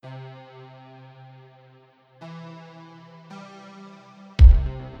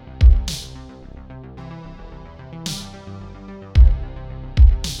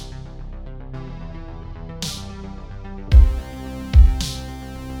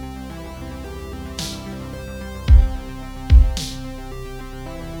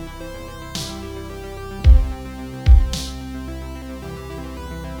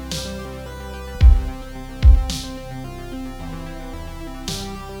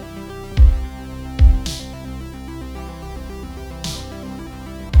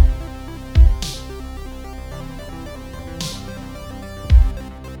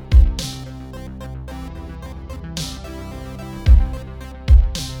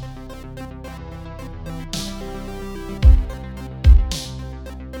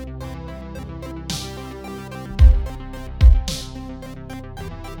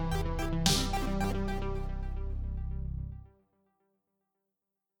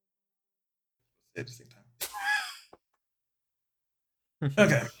At the same time.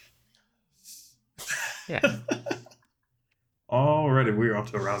 Okay. Yeah. Already, we're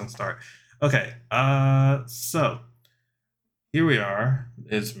off to a rousing start. Okay. So here we are.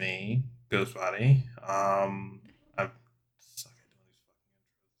 It's me, Ghostbody. I suck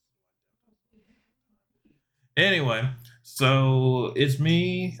at doing these fucking intros. Anyway, so it's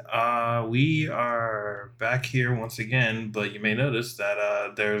me. We are back here once again, but you may notice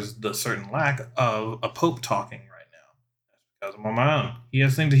that there's the certain lack of a Pope talking right now. That's because I'm on my own. He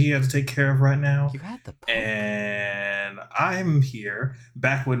has things that he has to take care of right now, You had the Pope? and I'm here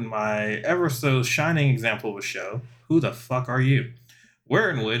back with my ever so shining example of a show. Who the fuck are you? Where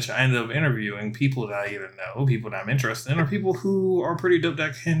in which I ended up interviewing people that I either know, people that I'm interested in, or people who are pretty dope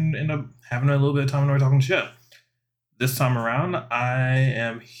that can end up having a little bit of time when we're talking show. This time around, I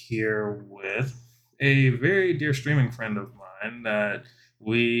am here with a very dear streaming friend of mine that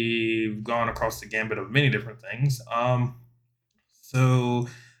we've gone across the gambit of many different things. So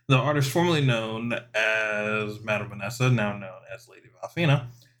the artist formerly known as Madame Vanessa, now known as Lady Valfina.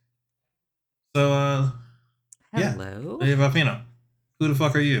 So, yeah, Hello? Lady Valfina, who the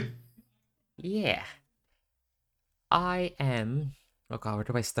fuck are you? Yeah. I am. Oh god, where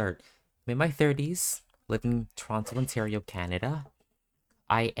do I start? I'm in my 30s, living in Toronto, Ontario, Canada.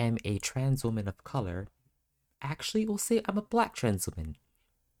 I am a trans woman of color. Actually, we'll say I'm a black trans woman.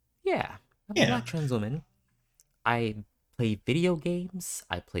 Yeah, I'm a Yeah, black trans woman. I play video games,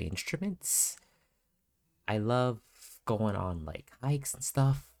 I play instruments. I love going on like hikes and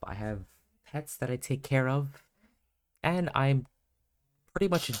stuff. I have pets that I take care of. And I'm pretty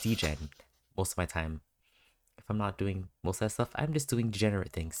much a degen most of my time. If I'm not doing most of that stuff, I'm just doing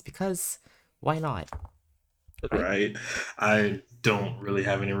degenerate things because why not? Right? right. I don't really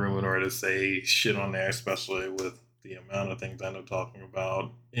have any room in order to say shit on there, especially with the amount of things I end up talking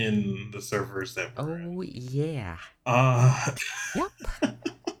about in the servers that we're in. Oh, yeah. Uh, Yep.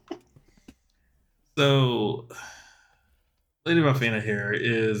 so Lady Rafina here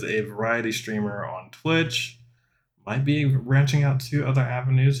is a variety streamer on Twitch. Might be branching out to other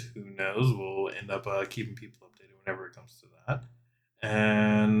avenues. Who knows? We'll end up keeping people updated whenever it comes to that.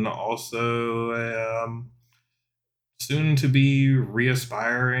 And also, soon to be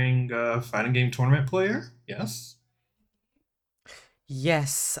re-aspiring fighting game tournament player. Yes.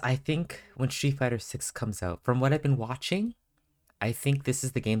 Yes, I think when Street Fighter 6 comes out, from what I've been watching, I think this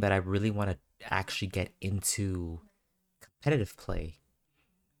is the game that I really want to actually get into competitive play.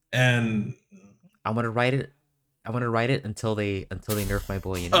 And I want to write it. I want to write it until they nerf my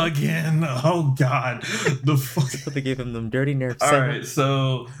boy, you know? again, oh god, the fuck. Until they give him them dirty nerfs. All So right,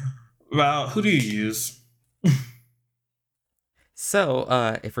 so well, who do you use?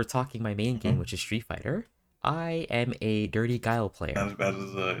 if we're talking my main game, which is Street Fighter, I am a Dirty Guile Not player. as bad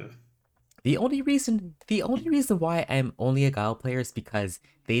as The only reason why I'm only a Guile player is because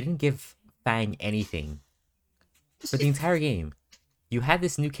they didn't give Fang anything for the entire game. You had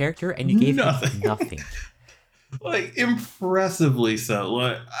this new character and you gave him nothing. nothing. Like impressively so.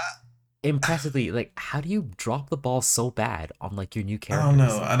 Like Impressively, like, how do you drop the ball so bad on like your new I don't know.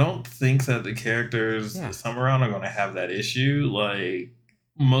 characters? I don't think that the characters Yeah. this time around are going to have that issue. Like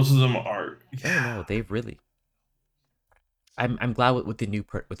most of them are. Oh Yeah. no, they've really. I'm glad with the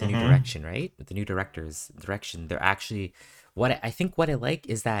with the new Mm-hmm. direction, right? With the new directors direction, they're actually what I like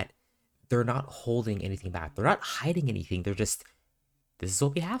is that they're not holding anything back. They're not hiding anything. They're just this is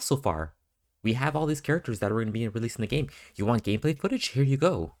what we have so far. We have all these characters that are going to be released in the game. You want gameplay footage? Here you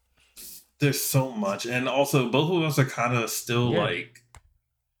go. There's so much, and also both of us are kind of still Yeah. like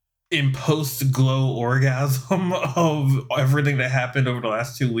in post glow orgasm of everything that happened over the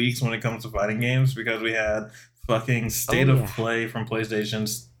last 2 weeks when it comes to fighting games because we had fucking Oh state of yeah. play from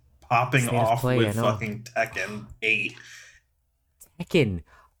PlayStation's popping State of off play. I with know. fucking Tekken 8. Tekken.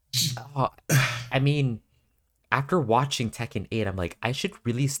 Oh, I mean, after watching Tekken 8, I'm like, I should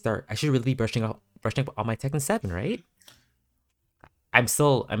really start. I should really be brushing up on my Tekken 7, right? I'm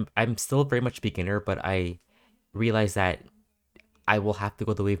still very much beginner, but I realize that I will have to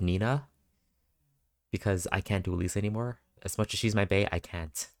go the way of Nina because I can't do Elise anymore. As much as she's my bae, I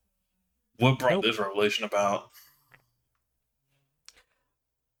can't. What brought Nope. this revelation about?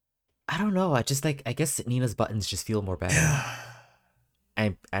 I don't know. I guess Nina's buttons just feel more better. Yeah.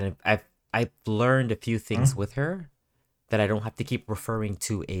 I've learned a few things Hmm? with her that I don't have to keep referring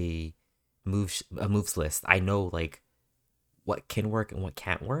to a moves list. I know like what can work and what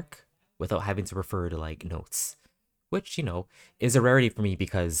can't work without having to refer to like notes, which is a rarity for me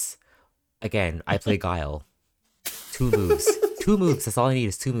because again I play Guile. Two moves. Two moves. That's all I need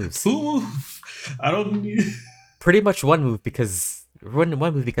is two moves. Who? I don't need. Pretty much one move because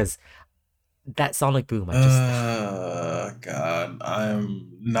That Sonic Boom, I just God,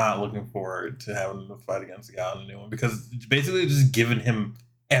 I'm not looking forward to having to fight against Gal in the new one because basically just giving him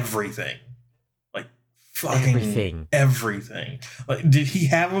everything, like fucking everything. everything. Like, did he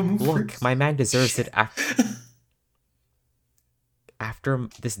have a move for Look, my man deserves it shit? after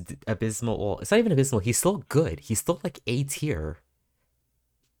this abysmal. Well, it's not even abysmal. He's still good. He's still like A tier.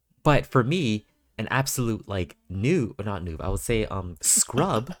 But for me, an absolute like noob, or not noob, I would say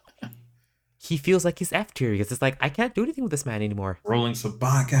scrub. He feels like he's F tier because it's like I can't do anything with this man anymore. Rolling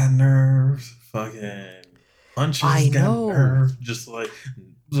Sabat got nerves. Fucking punches I got know. nerves. Just like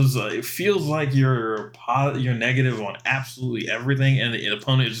it feels like you're negative on absolutely everything, and the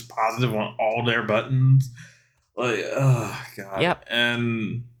opponent is just positive on all their buttons. Like, oh god, Yep.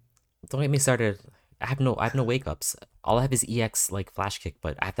 and Don't get me started. I have no wake ups. All I have is EX like flash kick,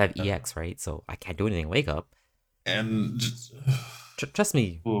 but I have to have EX, right? So I can't do anything wake up. and just Trust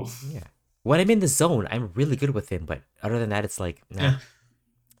me. oof. Yeah. When I'm in the zone, I'm really good with him, but other than that, it's like, nah, Yeah,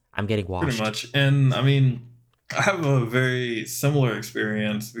 I'm getting pretty washed. much. And I mean, I have a very similar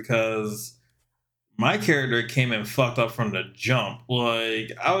experience because my character came in fucked up from the jump.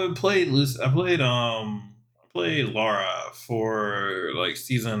 Like I played Lara for like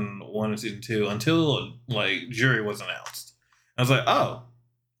season 1 and season 2 until like Jury was announced. I was like, oh,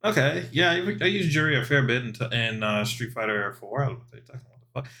 okay, yeah, I used Jury a fair bit in Street Fighter 4. I was like,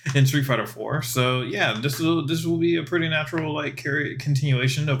 what the fuck? In Street Fighter 4. So yeah, this will be a pretty natural like carry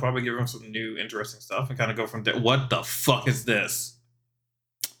continuation. They'll probably give him some new interesting stuff and kind of go from there. What the fuck is this?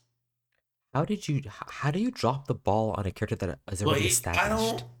 How do you drop the ball on a character that is already Like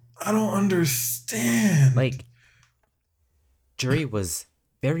established? I don't understand. Like, Jury was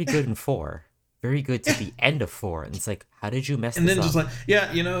very good in 4, very good to Yeah. the end of 4, and it's like, how did you mess And this then just up? like,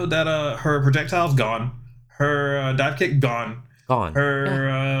 yeah, you know that her projectile's gone, her dive kick gone, Gone. Yeah,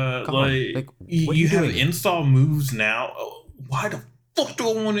 her gone. Like, what are you you have doing? install moves now. Oh, why the fuck do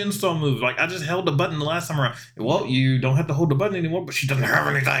I want to install moves? Like I just held the button the last time around. Well, you don't have to hold the button anymore, but she doesn't have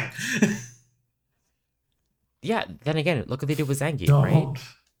anything. Yeah, then again, look what they did with Zangief, right? Don't.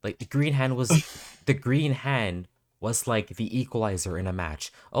 Like the green hand was like the equalizer in a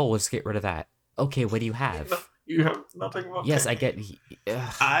match. Oh, let's get rid of that. Okay, what do you have? You have nothing. Yes, I Okay. get.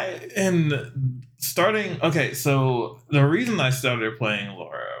 Ugh. I am starting. Okay, so the reason I started playing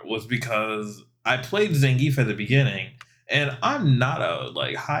Laura was because I played Zangief at the beginning, and I'm not a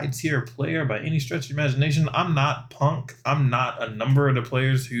like high tier player by any stretch of imagination. I'm not Punk. I'm not a number of the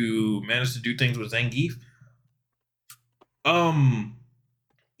players who managed to do things with Zangief. Um,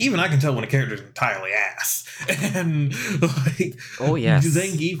 Even I can tell when a character is entirely ass, and like Oh yes.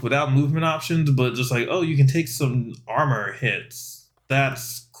 Zangief without movement options, but just like, oh, you can take some armor hits.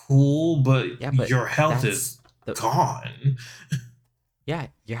 That's cool, but Yeah, but your health that's is the gone. yeah.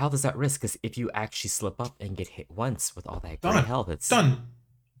 Your health is at risk because if you actually slip up and get hit once with all that great Done. health, it's Done.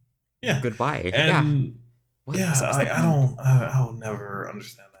 Yeah. goodbye. Yeah. And What's yeah, the I point? don't, I'll never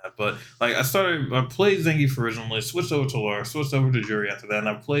understand that. But like, I played Zangief originally, switched over to Laura, switched over to Jury after that, and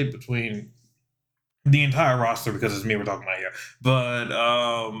I played between the entire roster because it's me we're talking about here. But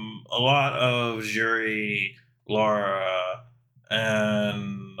a lot of Jury, Laura,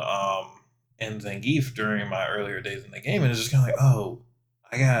 and Zangief during my earlier days in the game, and it's just kind of like, oh,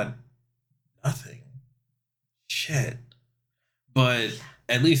 I got nothing. Shit. But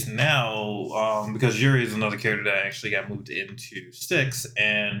at least now, because Yuri is another character that actually got moved into 6,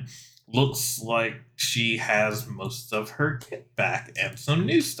 and looks like she has most of her kit back and some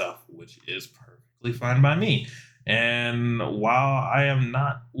new stuff, which is perfectly fine by me. And while I am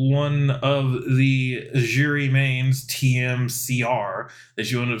not one of the jury mains TMCR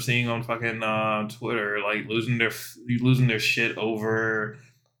that you end up seeing on fucking Twitter, like losing their shit over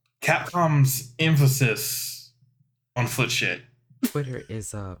Capcom's emphasis on foot shit. Twitter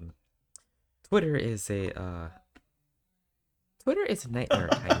is Twitter is a Twitter is a nightmare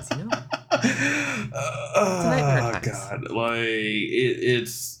at times. You know, it's a nightmare at Oh times. god, like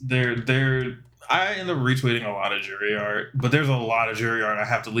it's they're I end up retweeting a lot of jury art, but there's a lot of jury art I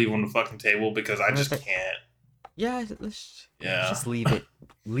have to leave on the fucking table because I Matter of just fact, can't. yeah, let's Yeah. just leave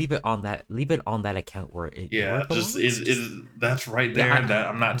it on that account where Yeah, it just belongs. Just that's right yeah, there. That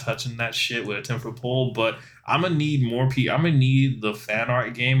I'm not touching that shit with a 10-foot pole. But I'm gonna need more people. I'm gonna need the fan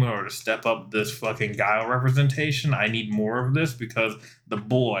art game in order to step up this fucking Guile representation. I need more of this because the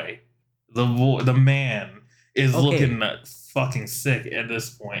man is okay, looking fucking sick at this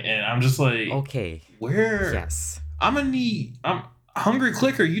point, and I'm just like, okay, where? yes, I'm gonna need. I'm hungry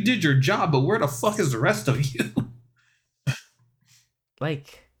clicker. You did your job, but where the fuck is the rest of you?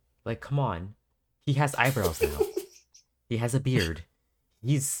 like come on, he has eyebrows now. He has a beard.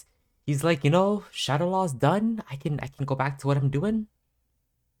 He's He's like, Shadow Law's done. I can go back to what I'm doing,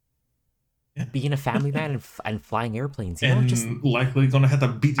 Yeah. being a family man and flying airplanes. Just And likely gonna have to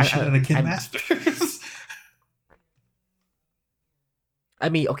beat the shit I out of Ken I'm Masters. I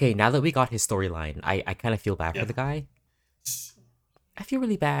mean, okay, now that we got his storyline, I kind of feel bad for Yeah. the guy. I feel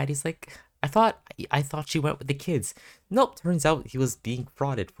really bad. He's like, I thought she went with the kids. Nope, turns out he was being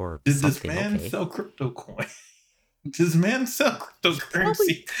frauded for Did this something. man Okay. sell crypto coin? Does man sell Probably.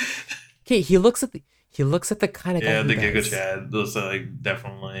 cryptocurrency? Okay, he looks at the kind of guy Yeah, who the Giga does. Chad. Those are like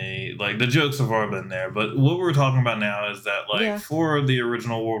definitely like the jokes have already been there. But what we're talking about now is that like Yeah. four of the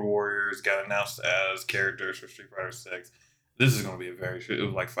original World Warriors got announced as characters for Street Fighter Six. This is going to be a very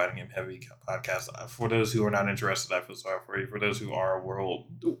like fighting game heavy podcast. For those who are not interested, I feel sorry for you. For those who are, world,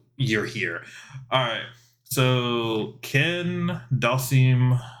 you're here. All right. So Ken,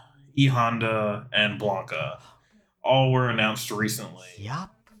 Dalsim, E Honda, and Blanca all were announced recently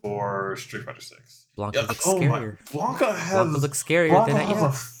Yup. for Street Fighter Six. Blanca looks Oh my! scarier. Blanca Blanca has looks scarier than Blanca that. has a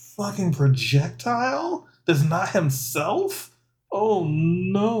Yeah. fucking projectile that's not himself. Oh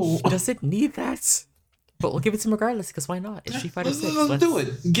no! He doesn't need that. But we'll give it to him regardless, because why not? It's Street Fighter 6. Let's do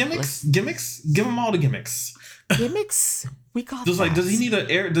it. Gimmicks, gimmicks. Give him all the gimmicks. Gimmicks? We got Just like, that. does he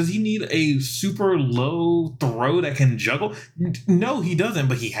need Does he need a super low throw that can juggle? No, he doesn't.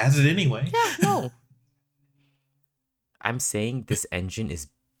 But he has it anyway. Yeah, no. I'm saying this engine is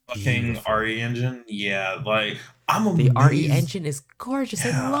Fucking beautiful. RE engine, yeah. Like I'm amazed. The RE engine is gorgeous.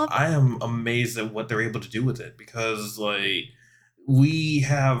 Yeah, I love it. I am amazed at what they're able to do with it because like we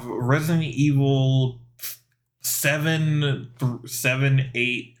have Resident Evil 7,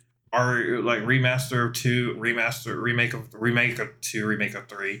 8 are like remaster of 2, remake of 2, remake of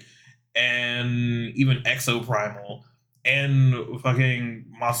 3, and even Exo Primal and fucking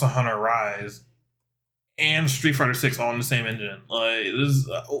Monster Hunter Rise and Street Fighter 6 all in the same engine. Like this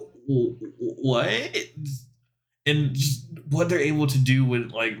what? And just what they're able to do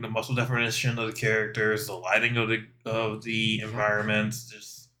with like the muscle definition of the characters, the lighting of the environments,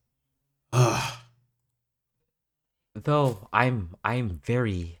 just Though I'm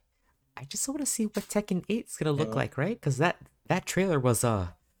very I just want to see what Tekken 8 is gonna look like, right? Because that trailer was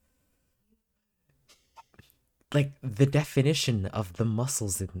like the definition of the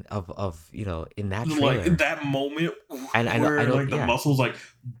muscles in that trailer. like that moment And I know, where like the yeah, muscles like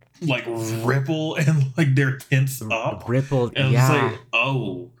ripple and like they're tense up, rippled, and it's yeah. like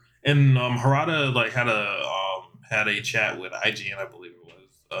oh, and Harada like had a chat with IGN, I believe it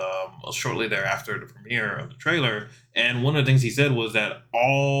was, shortly thereafter the premiere of the trailer, and one of the things he said was that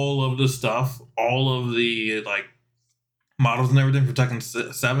all of the stuff, all of the like models and everything for Tekken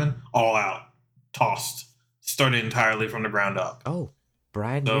 7, all out, tossed, started entirely from the ground up. Oh,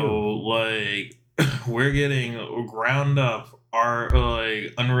 brand So new. like we're getting ground up our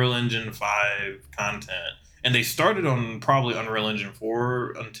like Unreal Engine 5 content. And they started on probably Unreal Engine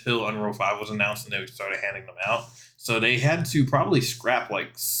 4 until Unreal 5 was announced and they started handing them out. So they had to probably scrap like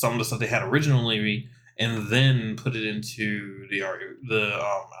some of the stuff they had originally and then put it into the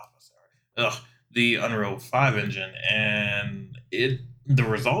Unreal 5 engine, and the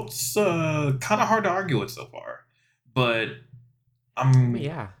results kind of hard to argue with so far. But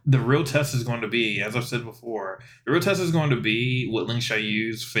Yeah. the real test is going to be, as I've said before, the real test is going to be what Ling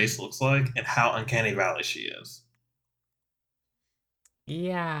Xiaoyu's face looks like and how uncanny valley she is.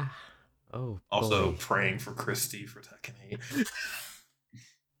 Yeah. Oh, Also boy. praying for Christy for Tekken 8.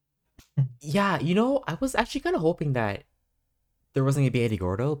 Yeah, I was actually kind of hoping that there wasn't gonna be Eddie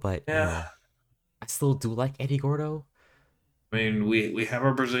Gordo, but Yeah. I still do like Eddie Gordo. I mean, we have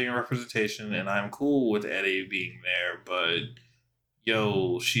our Brazilian representation, and I'm cool with Eddie being there, but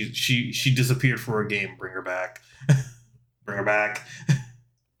yo, she disappeared for a game. Bring her back. Bring her back.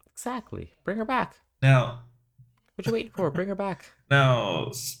 Exactly. Bring her back. Now, What you waiting for? Bring her back.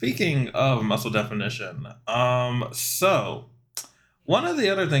 now, speaking of muscle definition, so one of the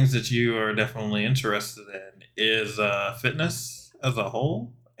other things that you are definitely interested in is fitness as a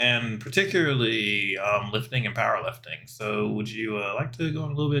whole, and particularly lifting and powerlifting. So, would you like to go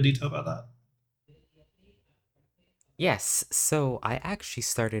in a little bit of detail about that? Yes, so I actually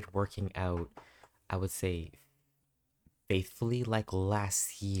started working out, I would say, faithfully like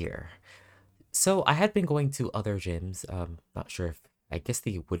last year. So I had been going to other gyms. Not sure if I guess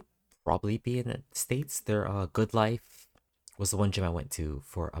they would probably be in the States. Their Good Life was the one gym I went to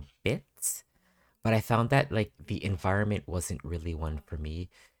for a bit, but I found that like the environment wasn't really one for me.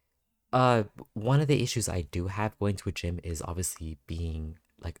 One of the issues I do have going to a gym is obviously being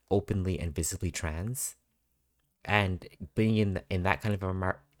like openly and visibly trans, and being in that kind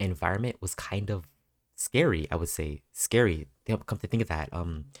of environment was kind of scary. I would say scary. Come to think of that,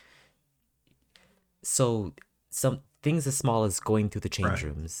 So some things as small as going through the change Right.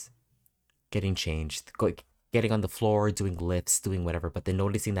 rooms, getting changed, getting on the floor, doing lifts, doing whatever, but then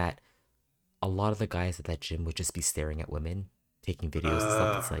noticing that a lot of the guys at that gym would just be staring at women, taking videos and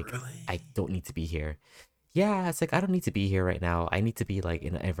stuff. It's like, I Really? don't need to be here. Yeah, it's like I don't need to be here right now. I need to be like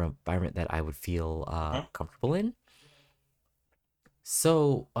in an environment that I would feel Huh? comfortable in.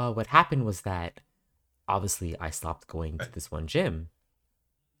 So what happened was that obviously I stopped going to Right. this one gym.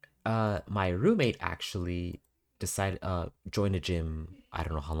 My roommate actually decided joined a gym I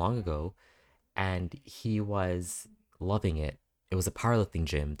don't know how long ago, and he was loving it. It was a powerlifting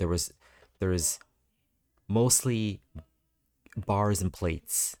gym. There was mostly bars and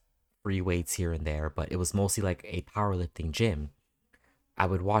plates, free weights here and there, but it was mostly like a powerlifting gym. I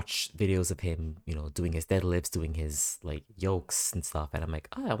would watch videos of him, doing his deadlifts, doing his like yokes and stuff, and I'm like,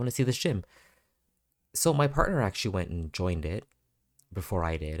 oh, I want to see this gym. So my partner actually went and joined it before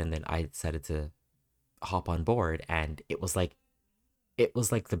I did, and then I decided to hop on board, and it was like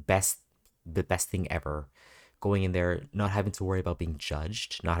the best thing ever. Going in there, not having to worry about being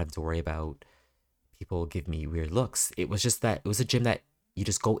judged, not having to worry about people give me weird looks. It was just that it was a gym that you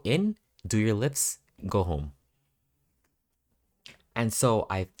just go in, do your lifts, go home. And so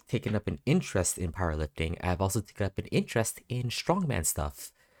I've taken up an interest in powerlifting. I've also taken up an interest in strongman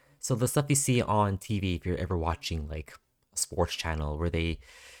stuff. So the stuff you see on TV, if you're ever watching like a sports channel where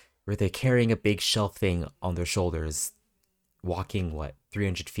they're carrying a big shelf thing on their shoulders, walking what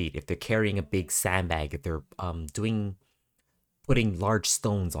 300 feet. If they're carrying a big sandbag, if they're doing putting large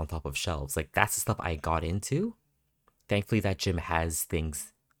stones on top of shelves, like that's the stuff I got into. Thankfully, that gym has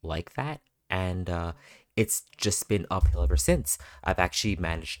things like that, and it's just been uphill ever since. I've actually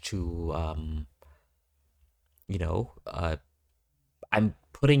managed to, you know, uh, I'm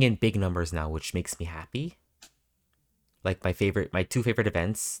putting in big numbers now, which makes me happy. Like my two favorite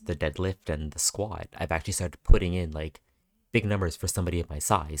events, the deadlift and the squat. I've actually started putting in like big numbers for somebody of my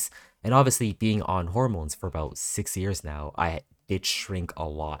size. And obviously, being on hormones for about 6 years now, I did shrink a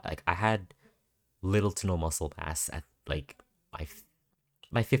lot. Like I had little to no muscle mass at like my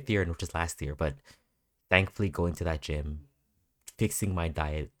my fifth year, which is last year. But thankfully, going to that gym, fixing my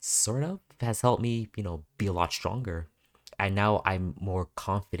diet, sort of has helped me, be a lot stronger. And now I'm more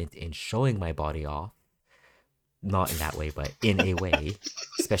confident in showing my body off, not in that way, but in a way,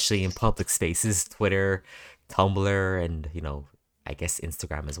 especially in public spaces, Twitter, Tumblr, and I guess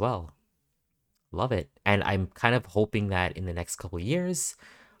Instagram as well. Love it. And I'm kind of hoping that in the next couple of years,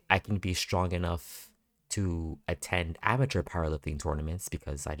 I can be strong enough to attend amateur powerlifting tournaments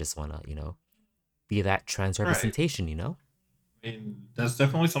because I just want to, be that trans Right. representation. I mean, that's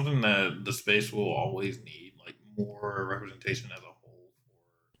definitely something that the space will always need, like more representation as a whole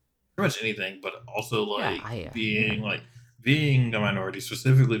for pretty much anything, but also Yeah, like I being a minority,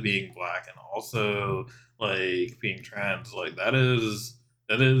 specifically being black, and also like being trans. Like that is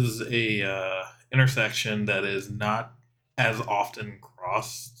a intersection that is not as often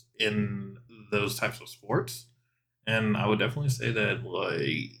crossed in those types of sports. And I would definitely say that, like,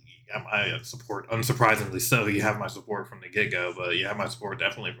 you got my support. Unsurprisingly so, you have my support from the get go, but you have my support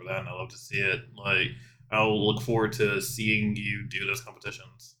definitely for that, and I love to see it. Like, I'll look forward to seeing you do those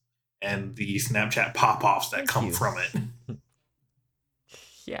competitions and the Snapchat pop offs that thank come you. from it.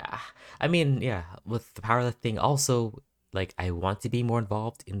 Yeah. I mean, yeah, with the powerlifting also like I want to be more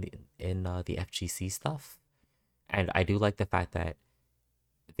involved in the FGC stuff. And I do like the fact that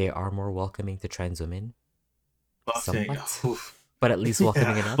they are more welcoming to trans women Fucking, somewhat, but at least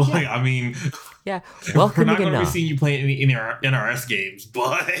welcoming yeah. enough. Like, Yeah. I mean, Yeah, we're welcoming not going to be enough. seeing you play any NRS games,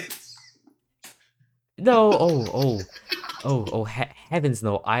 but No, oh, heavens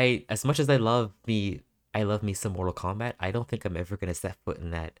no. I as much as I love me some Mortal Kombat. I don't think I'm ever going to step foot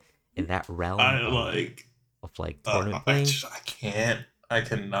in that realm I of like, like tournament playing. I can't, I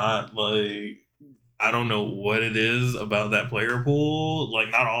cannot, like, I don't know what it is about that player pool.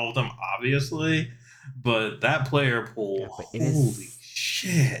 Like, not all of them, obviously, but that player pool, Yeah, but it holy is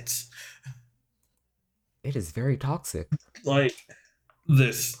shit! it is very toxic. Like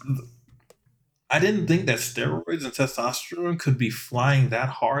this, I didn't think that steroids and testosterone could be flying that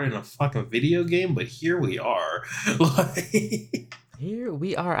hard in a fucking video game, but here we are. Like, Here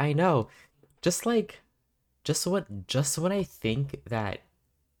we are, I know. Just like just when I think that,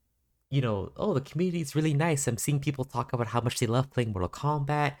 oh, the community is really nice. I'm seeing people talk about how much they love playing Mortal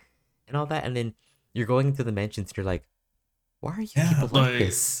Kombat and all that, and then you're going through the mentions and you're like, why are you yeah, people like like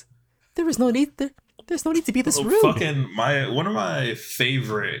this? There's no need to be this rude. fucking my one of my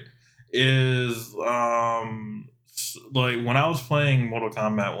favorite is like when I was playing Mortal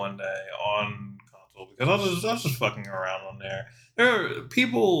Kombat one day on console, because I was just fucking around on there,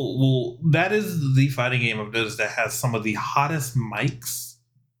 People will. That is the fighting game I've noticed that has some of the hottest mics.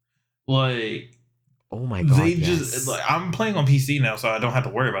 Like Oh my they god, just yes. like I'm playing on PC now, so I don't have to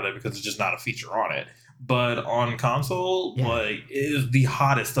worry about it because it's just not a feature on it. But on console, Yeah. like it is the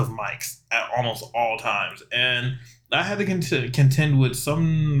hottest of mics at almost all times, and I had to contend with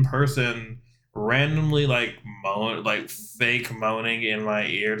some person randomly like fake moaning in my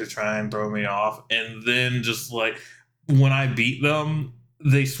ear to try and throw me off, and then just like when I beat them,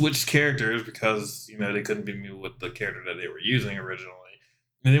 they switched characters because they couldn't beat me with the character that they were using originally.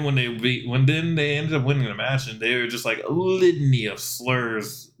 And then when then they ended up winning the match, and they were just like a litany of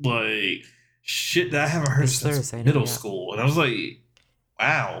slurs, like shit that I haven't The heard since slurs, I know, middle yeah. school. And I was like,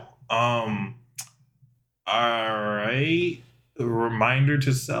 wow. All right. A reminder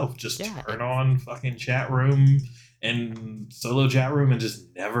to self: just Yeah, turn on fucking chat room and solo chat room, and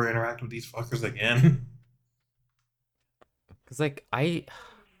just never interact with these fuckers again. because like I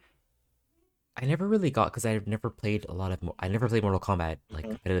never really got, because I've never played a lot of I never played Mortal Kombat like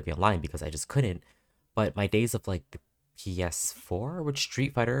competitively online because I just couldn't. But my days of like the PS4 with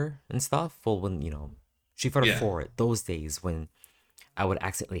Street Fighter and stuff, well, when Street Fighter Yeah. 4, those days when I would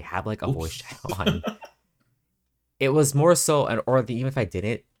accidentally have like a voice Oops. chat on, it was more so, even if I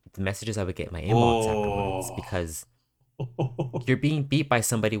didn't, the messages I would get in my inbox afterwards, Oh. because you're being beat by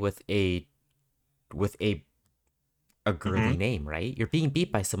somebody with with a girly Hmm. name, right? You're being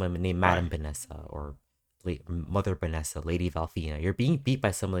beat by someone named Right. Madame Vanessa or Mother Vanessa, Lady Valfina. You're being beat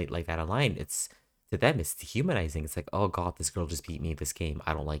by somebody like that online. It's To them, it's dehumanizing. It's like, oh god, this girl just beat me this game.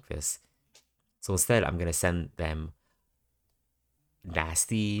 I don't like this. So instead, I'm gonna send them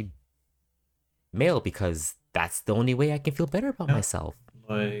nasty mail because that's the only way I can feel better about Yeah. myself.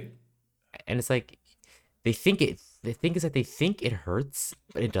 Like And it's like they think it. The thing is that they think it hurts,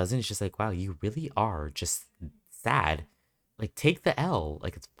 but it doesn't. It's just like, wow, you really are just sad. Like, take the L.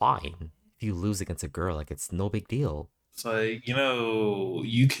 Like, it's fine if you lose against a girl. Like, it's no big deal. it's like,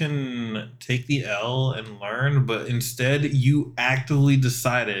 you can take the L and learn, but instead you actively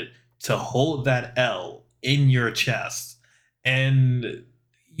decided to hold that L in your chest. And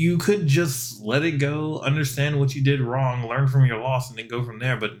you could just let it go, understand what you did wrong, learn from your loss, and then go from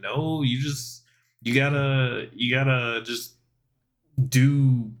there. But no, you gotta just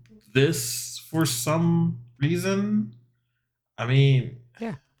do this for some reason. I mean,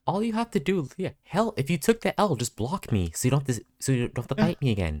 Yeah. All you have to do, yeah, hell, if you took the L, just block me so you don't have to yeah, fight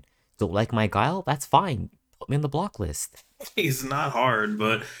me again. Don't like my guile? That's fine. Put me on the block list. it's not hard,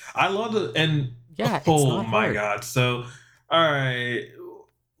 but I love it. And Yeah, it's oh not my hard. god, so all right,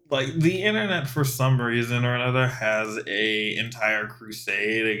 like the internet for some reason or another has a entire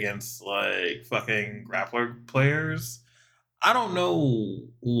crusade against like fucking grappler players. I don't know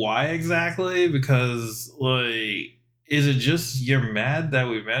why exactly, because like, is it just you're mad that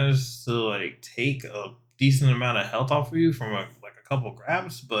we managed to like take a decent amount of health off of you from like a couple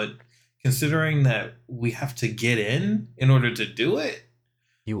grabs? But considering that we have to get in order to do it,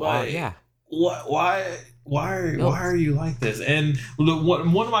 You are, like yeah. what? Why Yo, are you like this? And one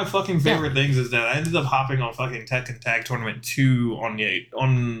of my fucking yeah. favorite things is that I ended up hopping on fucking Tekken Tag Tournament 2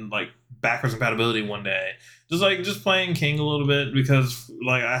 on like backwards compatibility one day, just playing King a little bit because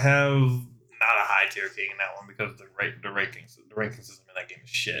like I have not a high tier King in that one because the ranking system in that game is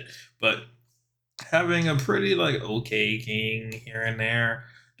shit. But having a pretty like okay King here and there,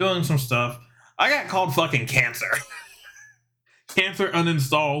 doing some stuff, I got called fucking cancer. Cancer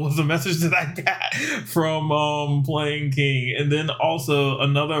uninstall was the message that I got from playing King. And then also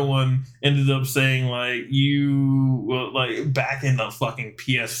another one ended up saying like you like back in the fucking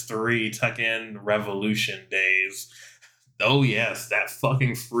PS3 Tekken Revolution days. Oh yes, that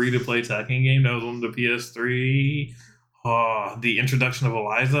fucking free to play Tekken game that was on the PS3. Oh, the introduction of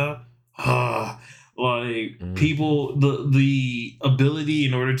Eliza. Oh, like Hmm. people, the ability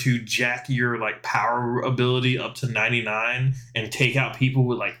in order to jack your like power ability up to 99 and take out people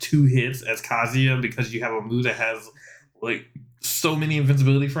with like two hits as Kazuya because you have a move that has like so many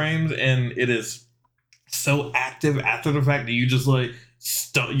invincibility frames, and it is so active after the fact that you just like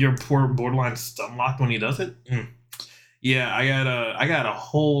your poor borderline stun locked when he does it. Yeah, I got a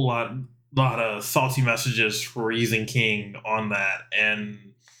whole lot of salty messages for using King on that, and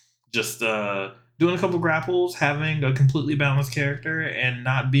just doing a couple grapples, having a completely balanced character, and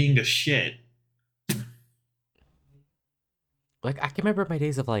not being a shit. Like, I can remember my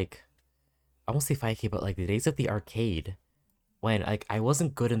days of, like, I won't say 5K, but, like, the days of the arcade when, like, I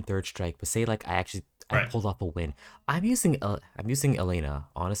wasn't good in Third Strike, but say, like, I Right. pulled off a win. I'm using Elena,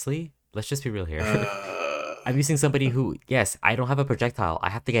 honestly. Let's just be real here. I'm using somebody who, yes, I don't have a projectile. I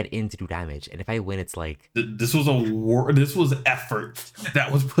have to get in to do damage, and if I win, it's like This was a war. This was effort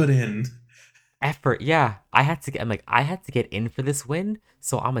that was put in. effort. Yeah, I had to get. I'm like, I had to get in for this win,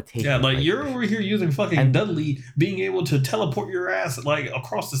 so I'm gonna take Yeah, it. like Like, you're over here using fucking and Dudley being able to teleport your ass like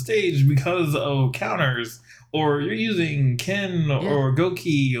across the stage because of counters, or you're using Ken yeah, or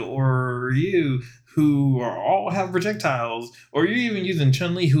Goki or you who are all have projectiles, or you're even using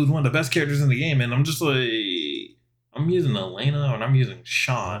Chun Li, who's one of the best characters in the game, and I'm just like, I'm using Elena and I'm using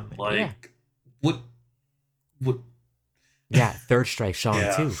Sean. yeah, Like, what? What? yeah. Third strike, Sean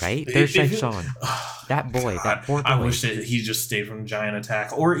Yeah. too, right? Third strike, If Sean. oh my That boy, that god, poor I wish boy. that he just stayed from Giant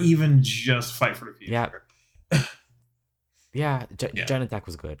Attack, or even just Fight for the Yeah, Future. yeah. Yeah. Gen Attack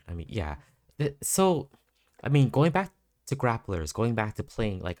was good. I mean, yeah. So, I mean, going back to grapplers, going back to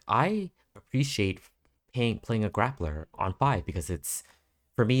playing, like I appreciate playing a grappler on five because it's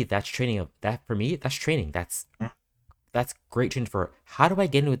for me that's training of that for me that's training. That's great training for how do I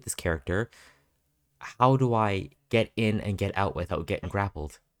get in with this character? How do I get in and get out without getting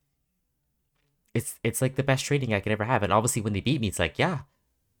grappled? It's like the best training I can ever have. And obviously when they beat me, it's like, yeah,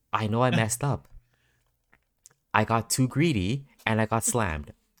 I know I messed up. I got too greedy and I got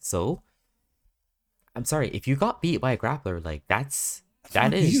slammed. So I'm sorry, if you got beat by a grappler, like That's that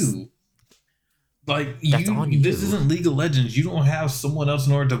on is you. Like that's on this you. isn't League of Legends. You don't have someone else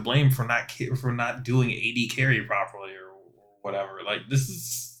in order to blame for not doing AD carry properly or whatever. Like this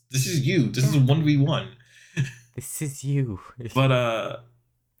is you. This is Yeah, 1v1. this is you. But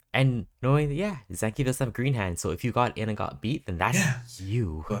And knowing that, yeah, Zenki does have green hand, so if you got in and got beat, then that's yeah.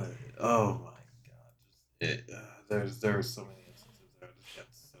 you. But oh my god, there's so many instances that I just got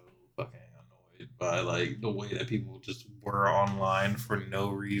so fucking annoyed by like the way that people just were online for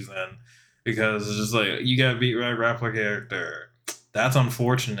no reason because it's just like you got beat by a grappler character. That's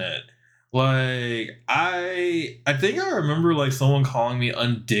unfortunate. Like I think I remember like someone calling me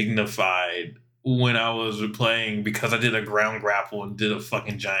undignified when I was playing because I did a ground grapple and did a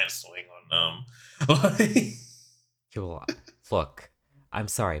fucking giant swing on them. Like Cool. Look, I'm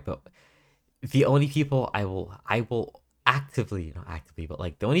sorry, but the only people I will actively not actively, but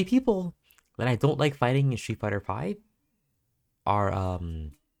like the only people that I don't like fighting in Street Fighter Five are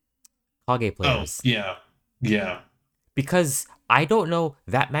Kage oh players yeah. Yeah. because I don't know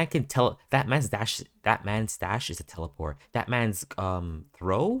that man can tell that man's dash is a teleport. That man's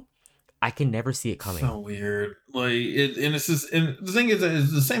throw I can never see it coming. So weird. Like it, and it's just, and the thing is, that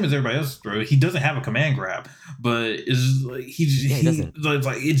it's the same as everybody else, bro. He doesn't have a command grab, but it's just like Yeah, he he doesn't.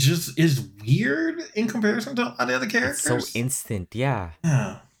 like it just is weird in comparison to all the other It's so characters. instant, yeah.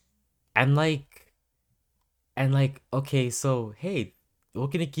 Yeah. And okay, so hey, we're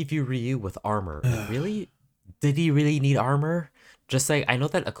gonna give you Ryu with armor. Like, really? Did he really need armor? Just like I know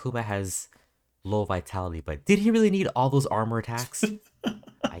that Akuma has low vitality, but did he really need all those armor attacks?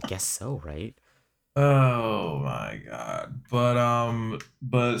 I guess so, right? Oh my god.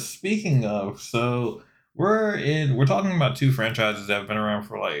 But speaking of, so we're talking about two franchises that have been around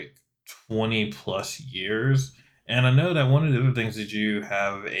for like 20 plus years. And I know that one of the other things that you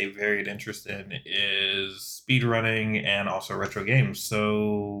have a varied interest in is speedrunning and also retro games.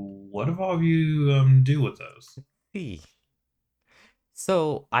 So what have all of you do with those? See.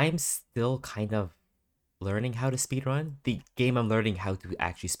 So I'm still kind of learning how to speedrun. The game I'm learning how to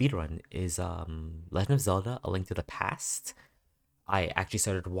actually speedrun is Legend of Zelda: A Link to the Past. I actually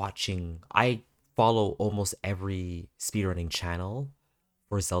started watching. I follow almost every speedrunning channel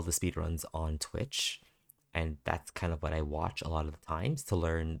for Zelda speedruns on Twitch, and that's kind of what I watch a lot of the times to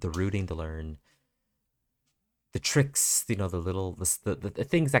learn the routing, to learn the tricks, the little the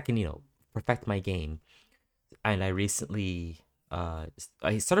things that can perfect my game. And I recently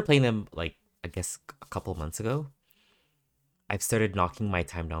I started playing them like I guess a couple months ago. I've started knocking my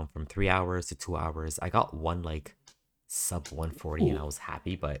time down from 3 hours to 2 hours. I got one like sub 140 and I Ooh. was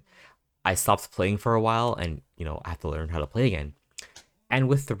happy, but I stopped playing for a while and I have to learn how to play again. And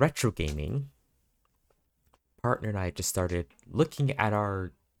with the retro gaming, partner and I just started looking at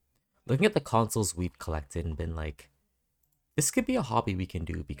the consoles we've collected and been like, this could be a hobby we can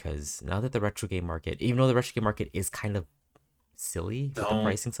do because now that the retro game market, even though the retro game market is kind of silly with the Don't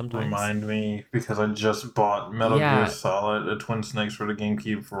pricing sometimes. remind me because I just bought Metal Gear Yeah, Solid: The Twin Snakes for the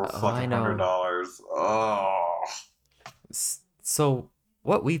GameCube for oh, I fucking know. $100. Oh. So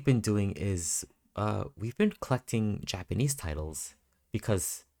what we've been doing is we've been collecting Japanese titles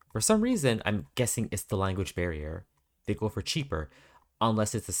because for some reason I'm guessing it's the language barrier. They go for cheaper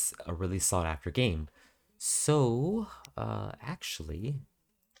unless it's a really sought after game. So actually,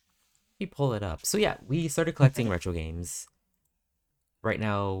 we pull it up. So yeah, we started collecting retro games. Right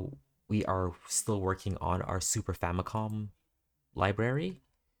now, we are still working on our Super Famicom library.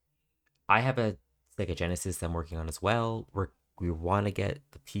 I have a Sega Genesis I'm working on as well. We want to get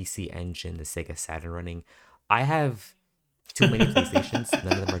the PC Engine, the Sega Saturn running. I have too many PlayStations.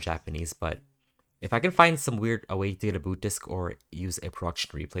 None of them are Japanese, but if I can find some weird a way to get a boot disc or use a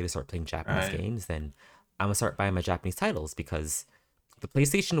production replay to start playing Japanese Right. games, then I'm gonna start buying my Japanese titles because the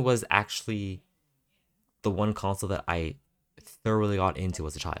PlayStation was actually the one console that I thoroughly got into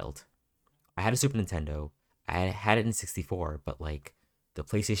as a child. I had a Super Nintendo. I had it in 64, but like the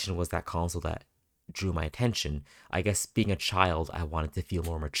PlayStation was that console that drew my attention. I guess being a child, I wanted to feel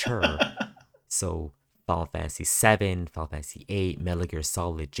more mature. So Final Fantasy 7, Final Fantasy 8, Metal Gear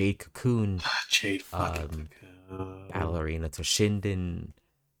Solid, Jade Cocoon, Jade fucking um, Battle Cocoon. Arena Toshinden,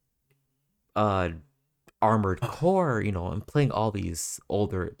 uh, Armored Core. I'm playing all these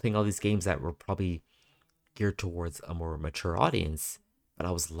games that were probably geared towards a more mature audience, but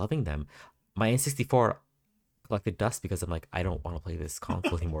I was loving them. My N64 collected dust because I'm like, I don't want to play this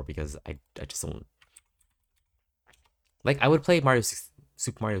console anymore because I just don't like. I would play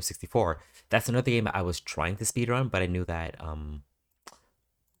Super Mario 64. That's another game I was trying to speedrun, but I knew that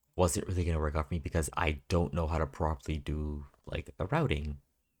wasn't really gonna work out for me because I don't know how to properly do like the routing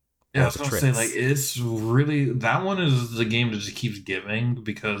Yeah, I or was the gonna say like tricks. it's really that one is the game that just keeps giving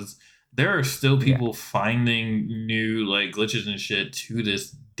because there are still Yeah, people finding new like glitches and shit to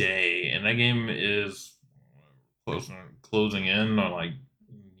this day, and that game is closing in on like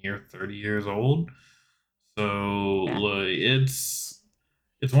near 30 years old. So yeah, like it's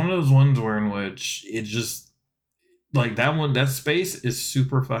one of those ones where in which it just like that space is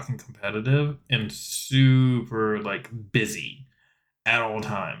super fucking competitive and super like busy at all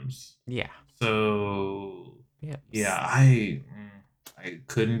times. yeah, So yeah, yeah, I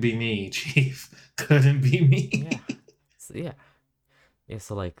couldn't be me, Chief. Couldn't be yeah. me. So yeah, yeah.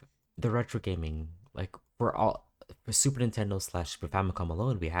 So like the retro gaming, like we're all for Super Nintendo slash Super Famicom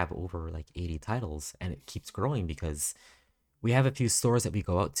alone, we have over like 80 titles, and it keeps growing because we have a few stores that we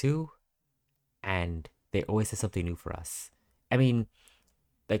go out to, and they always have something new for us. I mean,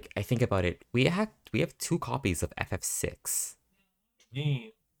 like I think about it, we have two copies of FF6,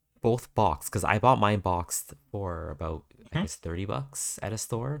 Me. both boxed, because I bought mine boxed for about I Mhm. guess $30 at a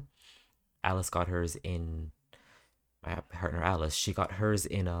store. Alice got hers in my partner Alice. She got hers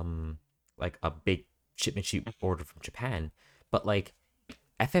in like a big shipment she ordered from Japan, but like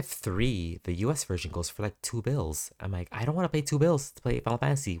FF3, the US version goes for like $2. I'm like, I don't want to pay $2 to play Final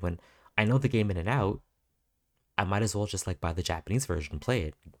Fantasy when I know the game in and out. I might as well just like buy the Japanese version, play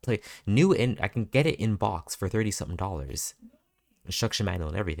it, play new in. I can get it in box for 30 something dollars, instruction manual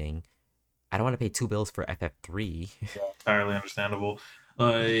and everything. I don't want to pay $2 for FF3. Yeah, entirely understandable.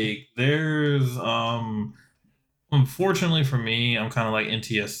 Like there's unfortunately for me, I'm kind of like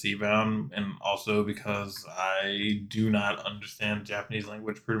NTSC bound, and also because I do not understand Japanese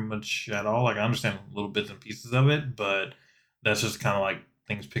language pretty much at all. Like I understand little bits and pieces of it, but that's just kind of like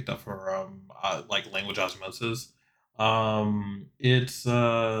things picked up from like language osmosis. It's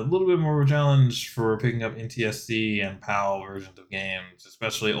a little bit more of a challenge for picking up NTSC and PAL versions of games,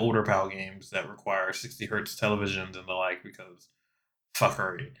 especially older PAL games that require 60 hertz televisions and the like, because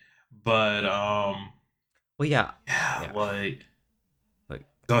fuckery. But Well, yeah, yeah, yeah, like like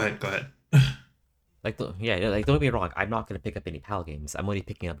go ahead, go ahead. yeah, like don't get me wrong. I'm not gonna pick up any PAL games. I'm only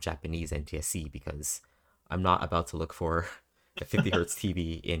picking up Japanese NTSC because I'm not about to look for a 50 hertz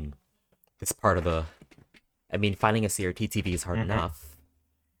TV in this part of the. I mean, finding a CRT TV is hard Mhm. enough.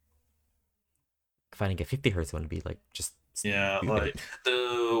 Finding a 50 hertz one would be like just Yeah, stupid. like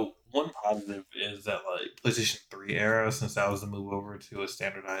the one positive is that like PlayStation 3 era, since that was the move over to a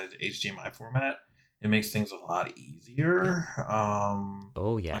standardized HDMI format, it makes things a lot Yeah. easier.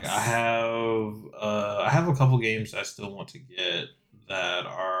 Oh Like yes. I have a couple games I still want to get that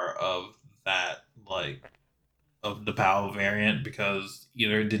are of that like of the PAL variant because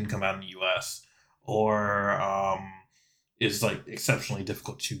either it didn't come out in the US or is like exceptionally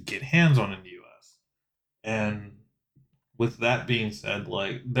difficult to get hands on in the US. And with that being said,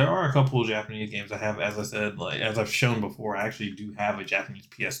 like there are a couple of Japanese games I have, as I said, like as I've shown before, I actually do have a Japanese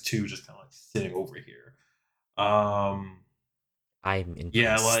PS2 just kind of like sitting over here. Um, I'm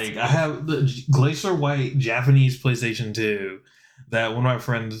yeah, impressed. like I have the Glacier White Japanese PlayStation 2 that one of my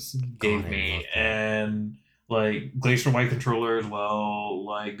friends God, gave I me, love that. and like Glacier White controller as well.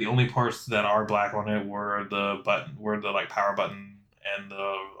 Like the only parts that are black on it were the like power button and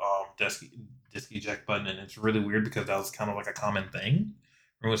the disc eject button, and it's really weird because that was kind of like a common thing.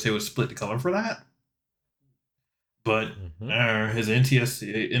 I would say it would split the color for that, but Hmm. his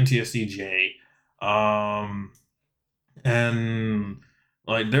NTSC NTSCJ, um, and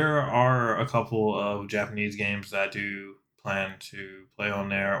Like there are a couple of Japanese games that I do plan to play on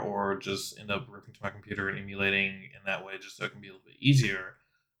there, or just end up ripping to my computer and emulating in that way, just so it can be a little bit easier.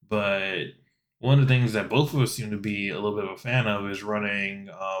 But one of the things that both of us seem to be a little bit of a fan of is running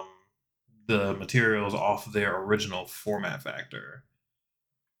the materials off their original format factor.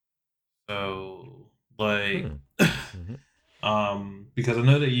 So, like, Hmm. Hmm. because I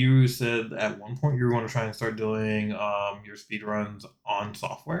know that you said at one point you were going to try and start doing your speed runs on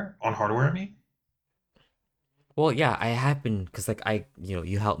software, on hardware. I mean, Well, yeah, I have been because like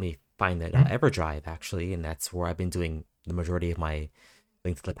you helped me find that Mhm. EverDrive actually, and that's where I've been doing the majority of my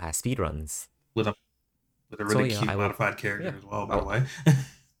Link to the Past speedruns. with a So really yeah, cute I will. modified Yeah. character as well, by the Oh, way.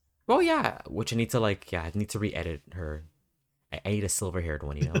 well, yeah. Which I need to like. Yeah, I need to re-edit her. I need a silver-haired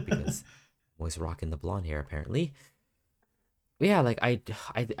one, because I'm always rocking the blonde hair apparently. But yeah, like I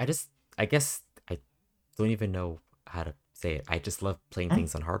just I guess I don't even know how to say it. I just love playing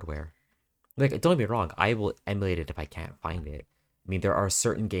things on hardware. Like, don't get me wrong, I will emulate it if I can't find it. I mean, there are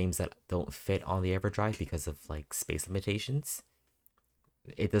certain games that don't fit on the EverDrive because of like space limitations.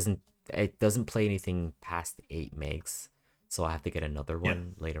 It doesn't it doesn't play anything past 8 megs, so I have to get another Yeah.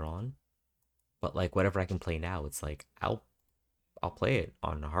 one later on. But like whatever I can play now, it's like I'll play it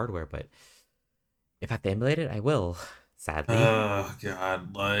on the hardware, but if I have to emulate it, I will. Sadly. Oh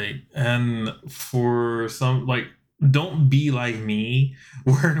God, like, and for some, like, don't be like me,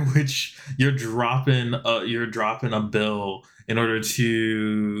 where in which you're dropping a bill in order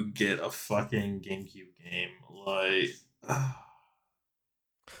to get a fucking GameCube game. Like,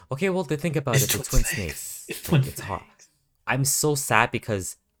 Okay, well to think about it's it, the Twin Twin Snakes. Snakes, It's Twin like it's hard. Snakes. I'm so sad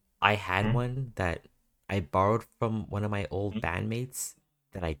because I had Mhm, one that I borrowed from one of my old mhm. bandmates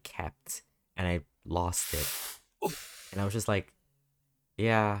that I kept and I lost it. And I was just like,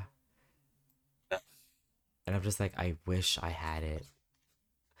 yeah. And I'm just like, I wish I had it.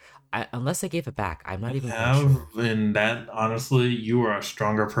 Unless I gave it back, I'm not even quite Have, sure. and that honestly, you are a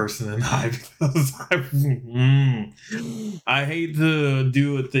stronger person than I because I hate to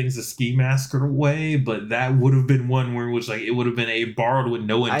do things the ski masker way, but that would have been one where it was like it would have been a borrowed with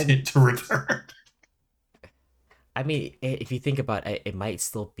no I'm intent to return. I mean, if you think about it, it might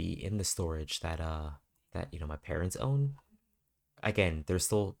still be in the storage that my parents own. Again, there's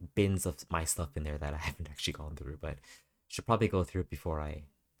still bins of my stuff in there that I haven't actually gone through, but should probably go through it before I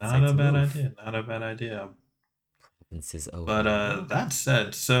Not decide a to bad move. idea. Not a bad idea. Provinces But over. Well, that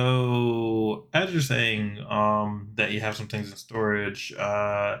said, so as you're saying, that you have some things in storage,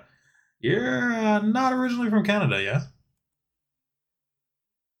 you're not originally from Canada, yeah?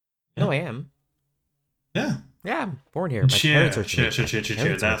 no, Yeah. I am. Yeah. Yeah, I'm born here. My parents are Jamaican. My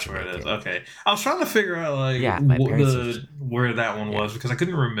parents are That's where it is. Jamaican. Okay, I was trying to figure out like Yeah, my parents are. where that one Yeah, was because I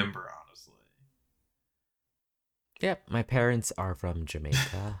couldn't remember honestly. yeah. My parents are from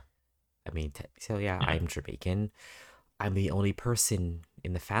Jamaica. I mean, so yeah, Yeah. I'm Jamaican. I'm the only person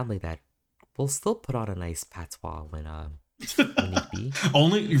in the family that will still put on a nice patois when need be.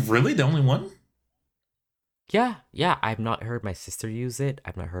 Only really the only one Yeah, yeah. I've not heard my sister use it.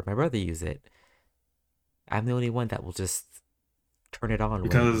 I've not heard my brother use it. I'm the only one that will just turn it on when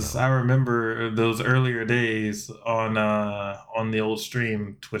because I remember those earlier days on the old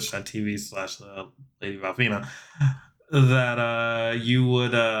stream twitch.tv/ Lady Valfina that you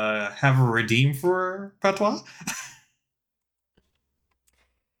would have a redeem for patois.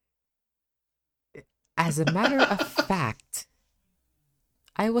 As a matter of fact,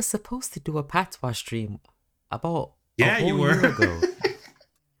 I was supposed to do a patois stream about a Yeah, you whole were. year ago.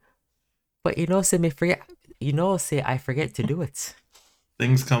 But say me forget say I forget to do it.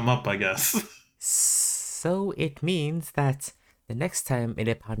 Things come up, I guess. So it means that the next time it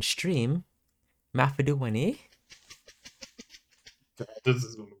upon stream, Mafadu This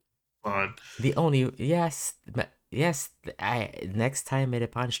is gonna be fun. the only yes I next time it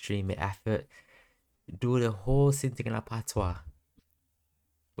upon stream I have to do the whole thing in a patois.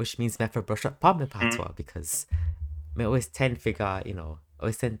 Which means me have to brush up upon my Mm. patois because I always tend to figure, I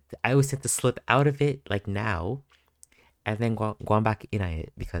always tend to slip out of it like now and then going back in at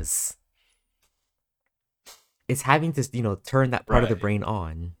it because it's having to, turn that part of the Right. brain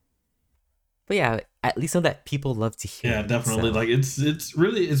on. But yeah, at least know that people love to hear Yeah, it. definitely. So Like it's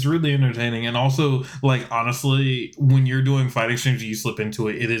really entertaining, and also like honestly, when you're doing fighting streams, you slip into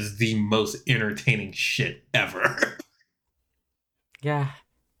it. It is the most entertaining shit ever. yeah,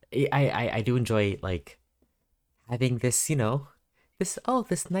 I do enjoy like having this,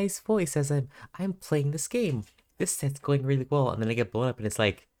 this nice voice as I'm playing this game. This set's going really well, and then I get blown up, and it's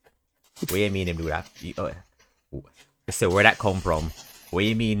like, what do you mean, do that? So where'd that come from? What do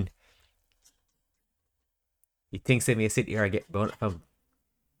you mean? You think me sit here and get blown up from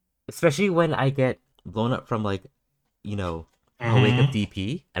Especially when I get blown up from like, you know, a wake up Mm-hmm.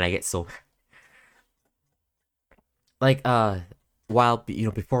 DP, and I get so like while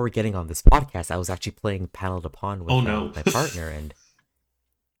before we're getting on this podcast, I was actually playing Panel de Pawn Oh with no. my partner, and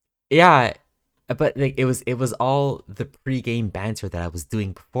yeah, but like it was all the pre-game banter that I was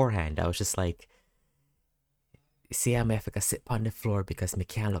doing beforehand. I was just like, see, I'm have to sit on the floor because me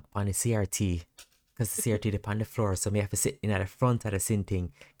can't look on the CRT. Because the CRT upon the floor, so me have to sit in at the front of the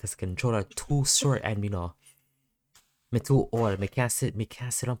thing because the controller too short and me too old. Me can't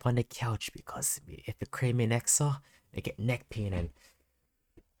sit up on the couch because if it crane me neck so I get neck pain and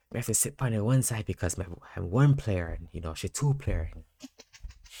I have to sit on the one side because I'm one player and she two player.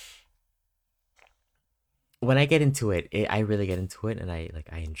 When I get into it, I really get into it and I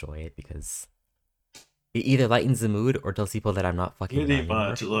enjoy it because it either lightens the mood or tells people that I'm not fucking Pretty around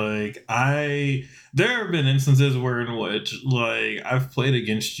much. anymore. There have been instances where in which like I've played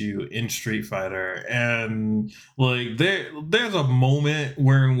against you in Street Fighter, and like there's a moment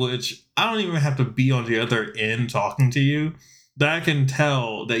where in which I don't even have to be on the other end talking to you, that I can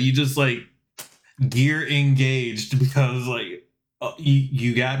tell that you just like gear engaged because like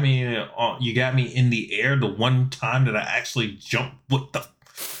you got me in the air the one time that I actually jumped. What the?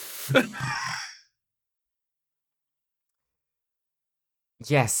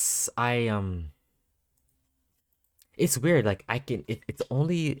 Yes, it's weird. Like it's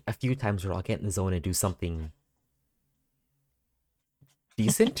only a few times where I'll get in the zone and do something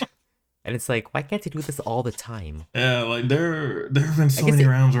decent, and it's like, why can't you do this all the time? Yeah, like there have been I so guess many it,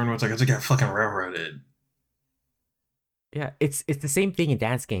 rounds where it's like I just got fucking railroaded. yeah, it's the same thing in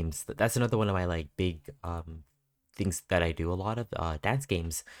dance games. That's another one of my like big things that I do a lot of dance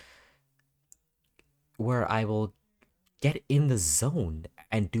games where I will get in the zone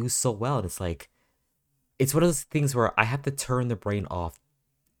and do so well. And it's like it's one of those things where I have to turn the brain off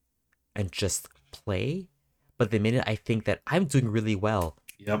and just play. But the minute I think that I'm doing really well,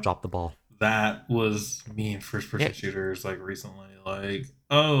 Yep, drop the ball. that was me in first Yeah, person shooters like recently. Like,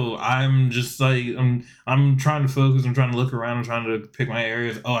 oh, I'm just like I'm trying to focus. I'm trying to look around. I'm trying to pick my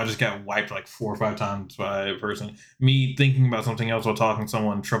areas. Oh, I just got wiped like 4 or 5 times by a person. Me thinking about something else while talking to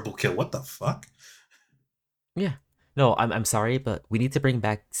someone, triple kill. What the fuck? yeah. No, I'm sorry, but we need to bring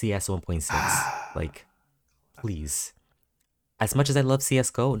back CS 1.6. Like, please. As much as I love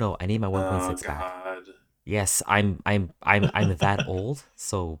CS:GO, no, I need my Oh 1.6 back. god. Yes, I'm that old,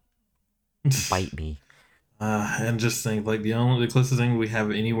 so bite me. And just think, like the closest thing we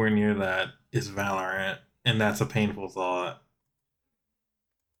have anywhere near that is Valorant, and that's a painful thought.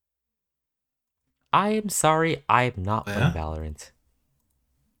 I am sorry, I am not playing Yeah, Valorant.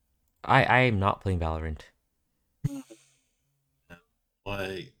 I am not playing Valorant.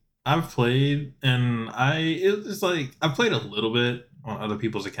 like I've played, and it's like I played a little bit on other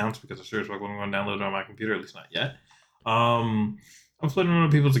people's accounts because I sure as fuck wasn't going to download it on my computer, at least not yet. Um, I've played on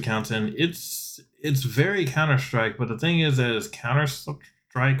other people's accounts, and it's very Counter Strike, but the thing is that it's Counter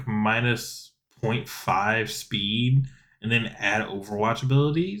Strike minus point 0.5 speed, and then add Overwatch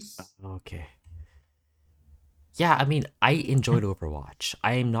abilities. Okay. Yeah, I mean, I enjoyed Overwatch.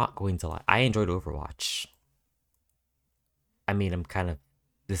 I am not going to lie. I enjoyed Overwatch. I mean, I'm kind of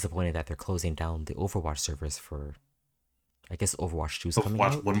disappointed that they're closing down the Overwatch servers for, I guess Overwatch 2 is coming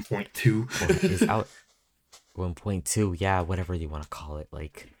Overwatch out 1.2. or is out 1.2. Yeah, whatever you want to call it.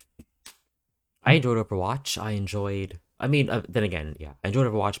 Like, I enjoyed Overwatch. I mean, then again, yeah, I enjoyed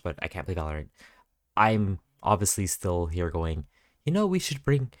Overwatch, but I can't play Valorant. I'm obviously still here going, we should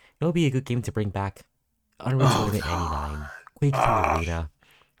it'd be a good game to bring back Unreal Oh Tournament god. 99, Quake 3 Ah, Arena,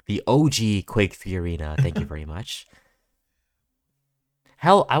 the OG Quake 3 Arena. Thank you very much.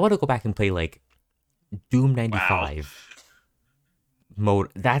 Hell, I want to go back and play like Doom wow. 95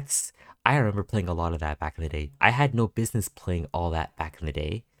 mode. I remember playing a lot of that back in the day. I had no business playing all that back in the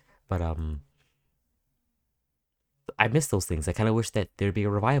day, but I miss those things. I kind of wish that there'd be a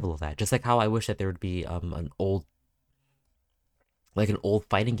revival of that. Just like how I wish that there would be an old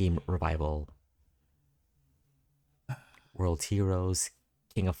fighting game revival. World Heroes,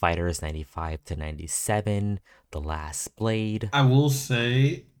 King of Fighters 95 to 97, The Last Blade, I will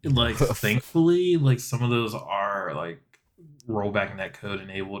say, you know. like, thankfully, like some of those are like rollback netcode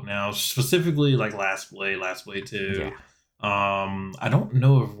enabled now. Specifically, like Last Blade Yeah. 2. I don't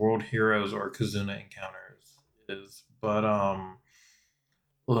know if World Heroes or Kazuna Encounters is, but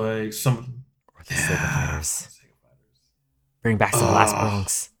like some, Or the Sega yeah, Fighters. Sega Fighters. Bring back some Last Uh,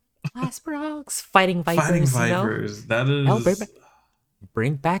 Bronx. Last Bronx. Fighting Fighting Vipers. Vipers. That Hell, is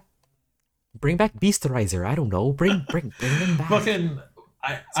bring back Beasterizer. I don't know. Bring them back. fucking.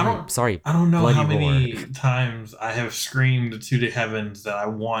 I Sorry, don't sorry, I don't know how Bloody Roar. many times I have screamed to the heavens that I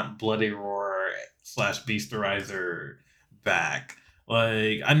want Bloody Roar slash Beasterizer back.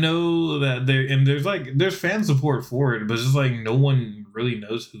 Like I know that there's fan support for it, but it's just like no one really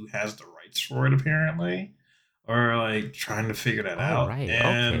knows who has the rights for it apparently, or like trying to figure that Oh out. right, okay.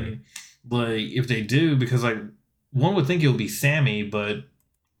 And like if they do, because like one would think it would be Sammy, but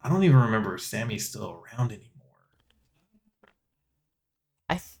I don't even remember if Sammy's still around anymore.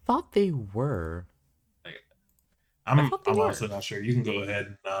 I thought they were. Like, I thought they I'm were. also not sure. You can go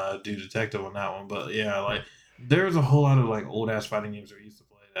ahead and do detective on that one, but yeah, like there's a whole lot of like old ass fighting games that we used to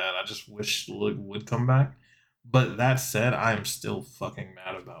play that I just wish would come back. But that said, I am still fucking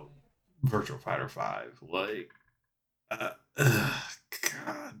mad about Virtual Fighter Five. Like, God,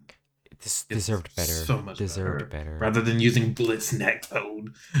 This it's deserved better. so much Deserved better better. rather than using Blitz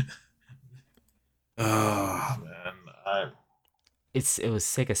netcode. Oh man, It was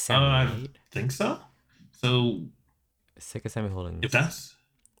Sega Sammy, I right? think so. So Sega Sammy if Holdings. that's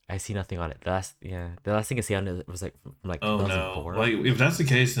I see nothing on it. The last thing I see on it was like from like Oh no! 2004. Like if that's the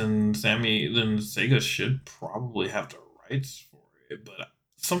case, then Sega should probably have the rights for it. But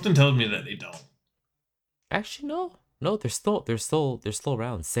something tells me that they don't. Actually, no, no, they're still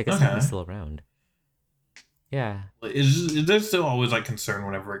around. Sega Sammy's Okay. still around. Yeah, Like, it's just, there's still always like concern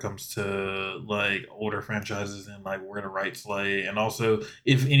whenever it comes to like older franchises and like where the rights lay, and also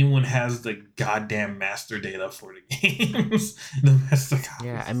if anyone has the goddamn master data for the games, the master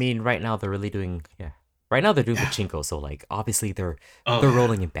yeah. I copies. mean, right now they're really doing yeah. Right now they're doing Yeah. pachinko, so like obviously Oh they're yeah.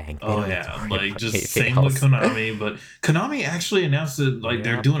 rolling in bank. They Oh don't need to yeah. worry Like about just anything same with else. Konami, but Konami actually announced that like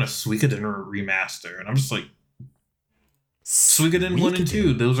they're Yeah. doing a Suikoden remaster, and I'm just like, Suikoden 1 and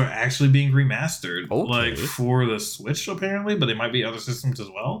 2, Suikoden. those are actually being remastered, like Okay. for the Switch apparently, but they might be other systems as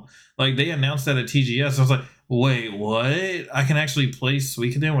well. Like they announced that at TGS. I was like, wait, what? I can actually play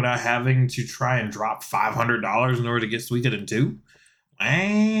Suikoden without having to try and drop $500 in order to get Suikoden 2?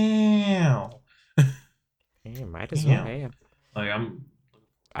 Wow. Hey, might as well. Yeah. Hey, Like I'm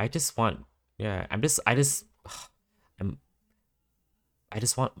I just want. Yeah, I'm. I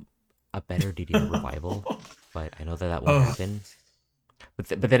just want a better DDR revival, but I know that that won't oh, happen. But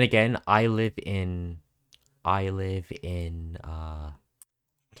then again, I live in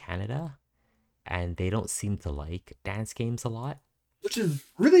Canada, and they don't seem to like dance games a lot. which is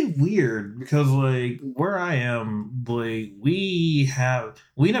really weird because like where I am, like we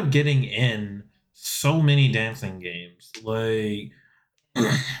end up getting in so many dancing games, like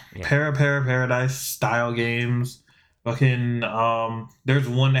Yeah, Paradise style games. Fucking there's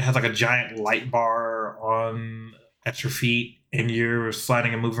one that has like a giant light bar on at your feet and you're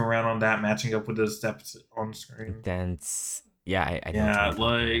sliding and moving around on that, matching up with the steps on screen. dance. Yeah, I know which one Yeah, you're talking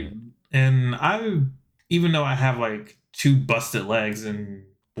like, about. and I, even though I have like two busted legs and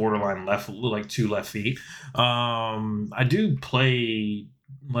borderline left, like two left feet, I do play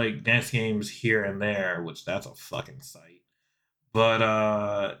like dance games here and there, which that's a fucking sight. But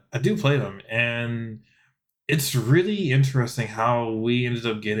I do play them, and it's really interesting how we ended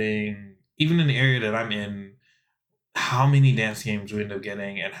up getting, even in the area that I'm in, how many dance games we end up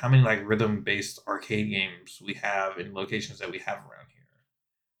getting, and how many like rhythm based arcade games we have in locations that we have around here.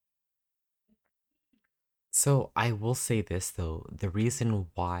 So I will say this though, the reason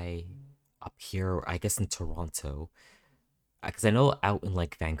why up here, I guess in Toronto, because I know out in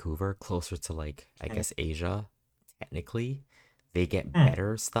like Vancouver, closer to like I guess Asia, technically, they get Hmm.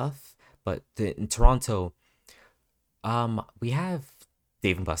 better stuff. But in Toronto, we have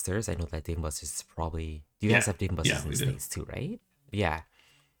Dave and Buster's. I know that Dave and Buster's is probably. Do you guys Yeah, have Dave and yeah, Buster's in we the do. States too, right? Yeah.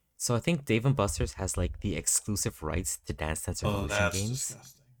 So I think Dave and Buster's has like the exclusive rights to Dance Dance Oh, Revolution that's games.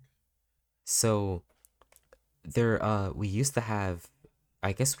 disgusting. So there we used to have,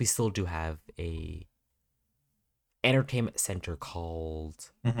 I guess we still do have a entertainment center called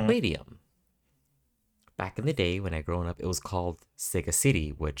Hmm. Palladium. Back in the day when I grown up, it was called Sega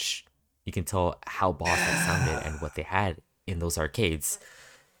City, which you can tell how boss that sounded Yeah. and what they had in those arcades.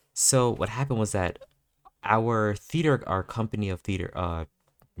 So what happened was that our company of theater,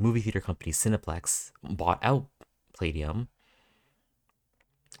 movie theater company Cineplex bought out Palladium,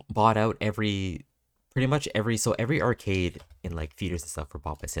 bought out pretty much every arcade in like theaters and stuff were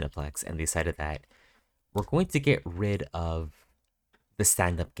bought by Cineplex, and they decided that we're going to get rid of the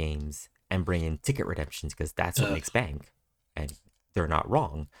stand-up games and bring in ticket redemptions because that's what Ugh. makes bank, and they're not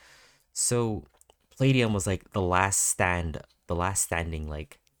wrong. So Palladium was like the last standing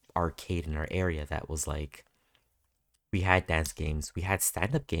like arcade in our area that was like we had dance games, we had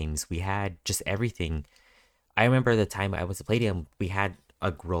stand-up games, we had just everything. I remember the time I was at Palladium, we had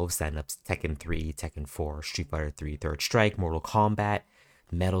a grove stand-ups, Tekken 3, Tekken 4, Street Fighter 3, Third Strike, Mortal Kombat.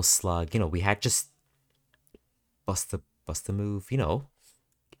 Metal Slug. We had just bust the move.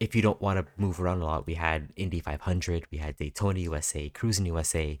 If you don't want to move around a lot, we had Indy 500, we had Daytona USA, Cruising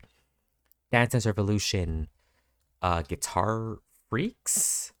USA, Dance Dance Revolution, Guitar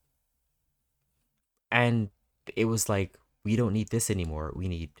Freaks, and it was like, we don't need this anymore. We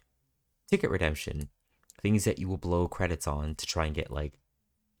need ticket redemption, things that you will blow credits on to try and get like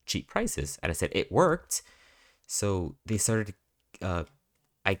cheap prices. And I said it worked, so they started.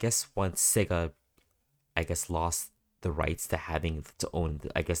 I guess once Sega, lost the rights to having to own,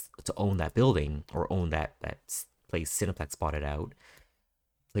 to own that building or own that place, Cineplex bought it out.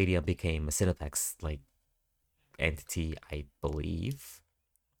 Palladium became a Cineplex like entity, I believe,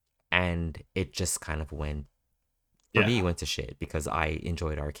 and it just kind of went, for me, it went to shit because I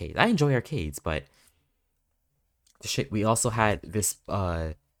enjoyed arcades. I enjoy arcades, but the shit. We also had this.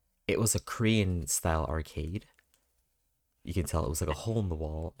 It was a Korean style arcade. You can tell it was like a hole in the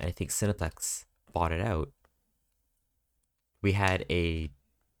wall, and I think Cineplex bought it out. We had a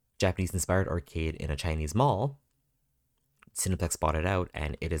Japanese inspired arcade in a Chinese mall. Cineplex bought it out,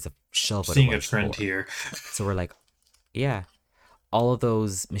 and it is a shell. Seeing a trend here. So we're like, yeah, all of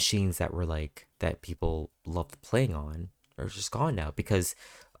those machines that were like that people loved playing on are just gone now because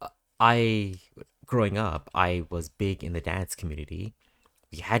I, growing up, I was big in the dance community.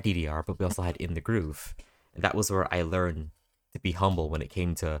 We had DDR, but we also had In the Groove, and that was where I learned to be humble when it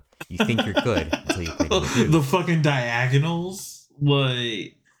came to, you think you're good until you play In the Groove. The fucking diagonals,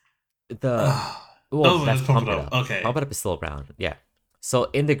 like that's Pump It Up. Okay, Pump It Up is still around. Yeah. So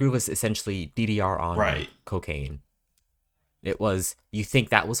In the Groove was essentially DDR on cocaine. It was, you think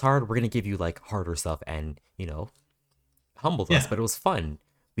that was hard? We're gonna give you like harder stuff, and humbled us. But it was fun.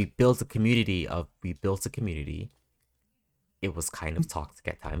 We built a community. It was kind of toxic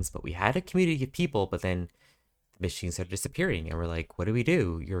at times, but we had a community of people. But then the machines started disappearing, and we're like, "What do we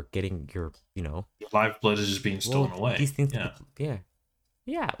do? You're getting your your lifeblood is just being stolen away." These things, yeah.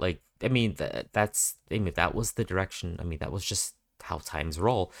 Like, I mean, that was the direction. I mean, that was just how times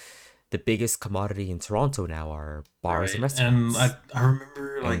roll. The biggest commodity in Toronto now are bars and restaurants. And I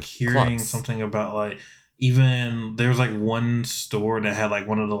remember like hearing something about like, even there's like one store that had like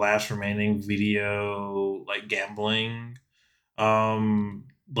one of the last remaining video like gambling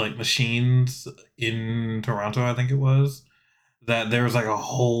like machines in Toronto, I think it was. That there was like a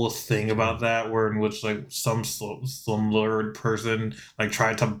whole thing about that, where in which like some lurid person like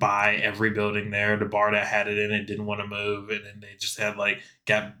tried to buy every building there. The bar that had it in it didn't want to move, and then they just had like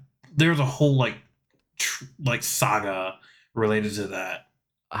there's a whole like saga related to that.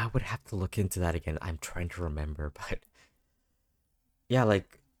 I would have to look into that again. I'm trying to remember, but yeah,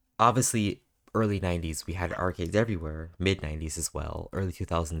 like obviously early 90s we had arcades everywhere, mid 90s as well, early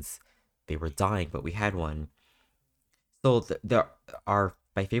 2000s they were dying, but we had one. So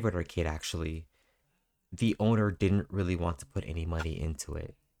my favorite arcade, actually, the owner didn't really want to put any money into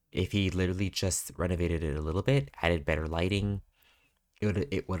it. If he literally just renovated it a little bit, added better lighting,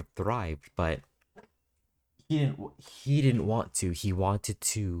 it would have thrived. But he didn't want to. He wanted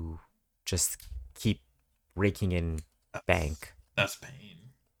to just keep raking in bank. That's pain.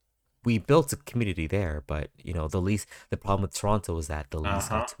 We built a community there, but the problem with Toronto was that the lease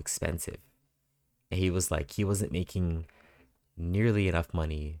got too expensive. He was like, he wasn't making nearly enough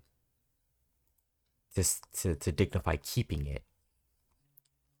money just to dignify keeping it.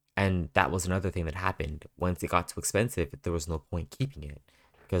 And that was another thing that happened. Once it got too expensive, there was no point keeping it,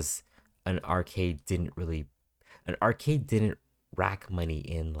 because an arcade didn't rack money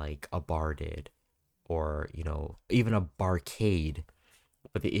in like a bar did, or even a barcade.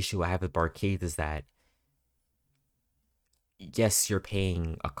 But the issue I have with barcades is that, yes, you're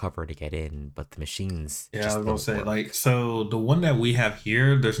paying a cover to get in, but the machines. Yeah, I was gonna say, like, so the one that we have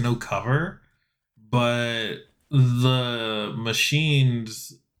here, there's no cover, but the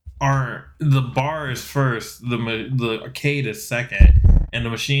machines aren't. The bar is first, the arcade is second, and the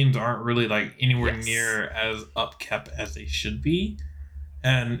machines aren't really like anywhere near as upkept as they should be.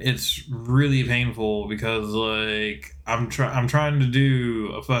 And it's really painful because like I'm trying to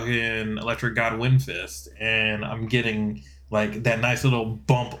do a fucking Electric God Wind Fist, and I'm getting like that nice little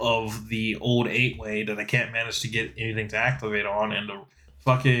bump of the old 8-way that I can't manage to get anything to activate on, and the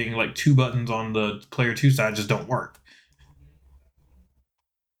fucking like 2 buttons on the player 2 side just don't work.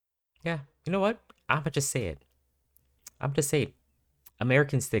 Yeah, you know what? I'm gonna just say it.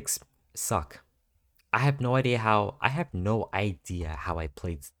 American sticks suck. I have no idea how I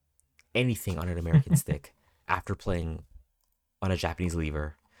played anything on an American stick after playing on a Japanese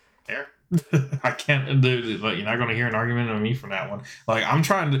lever. Fair. I can't. Like, you're not going to hear an argument on me from that one. Like, I'm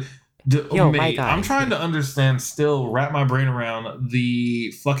trying to. Yo, my Mate, I'm guy. trying to understand still, wrap my brain around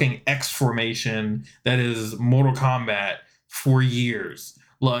the fucking X formation that is Mortal Kombat for years.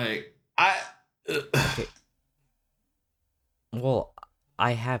 Like, Okay, well,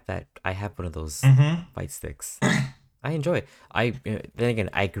 I have that. I have one of those hmm. fight sticks. I enjoy it. Then again,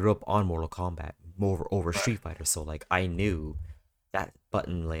 I grew up on Mortal Kombat more over Right. Street Fighter, so like I knew that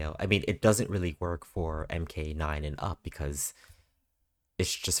button layout. I mean, it doesn't really work for MK9 and up because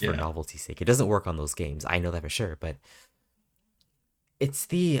it's just for Yeah. novelty's sake. It doesn't work on those games. I know that for sure, but it's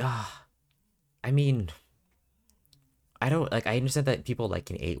the I mean, I don't like I understand that people like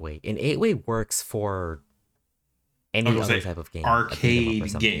an 8-way. An 8-way works for I was any gonna other say type of game, a beat 'em up or arcade game,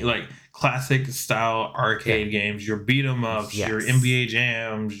 something. like classic style Yeah. arcade games. Your beat 'em ups, your Yes. NBA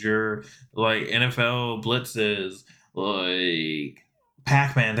jams, your like NFL blitzes, like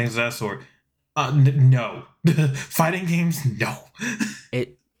Pac Man, things of that sort. No, fighting games, no.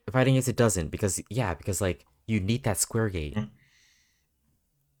 It fighting is it doesn't because yeah, because like you need that square gate.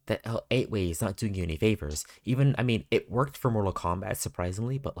 That 8-way is not doing you any favors. Even I mean, it worked for Mortal Kombat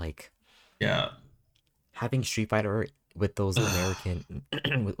surprisingly, but like Yeah. having Street Fighter with those Ugh, American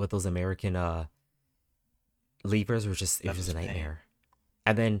with those American levers was just it was that's just a just pain. nightmare.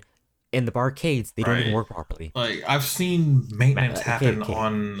 And then in the barcades, they don't even Right. work properly. Like I've seen maintenance Okay, happen okay.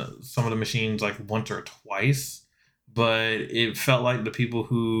 on some of the machines like once or twice, but it felt like the people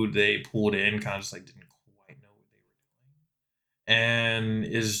who they pulled in kind of just like didn't quite know what they were doing, and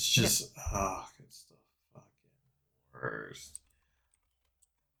it's Yeah. just it's the fucking worst.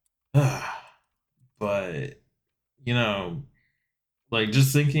 But you know, like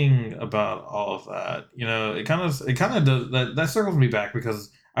just thinking about all of that, it kind of does that circles me back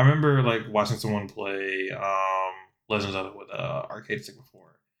because I remember like watching someone play Legends of it with arcade stick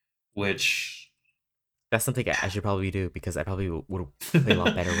before, which That's something I should probably do because I probably would play a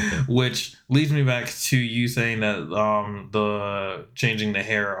lot better with it. which leads me back to you saying that the changing the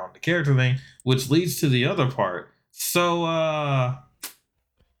hair on the character thing, which leads to the other part. So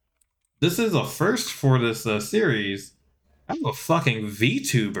this is a first for this series. I'm a fucking Is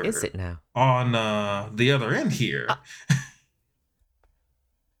VTuber it now? on the other end Uh, here.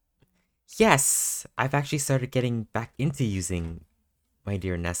 yes, I've actually started getting back into using my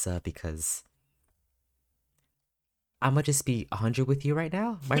dear Nessa because I'm gonna just be 100 with you right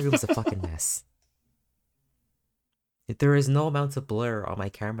now. My room's a fucking mess. There is no amount of blur on my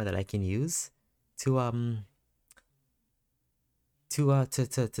camera that I can use to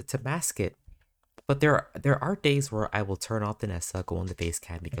to mask it. But there are days where I will turn off the Nessa, go on the face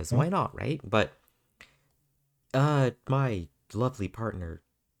cam because why not, right? But my lovely partner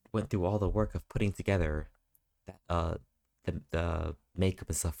went through all the work of putting together that the makeup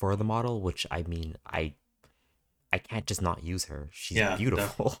and stuff for the model, which I mean I can't just not use her. She's Yeah, definitely.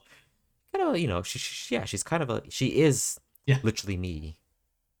 beautiful. Kind of, yeah, she's kind of she is Yeah. literally me,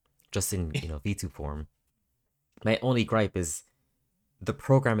 just in V2 form. My only gripe is the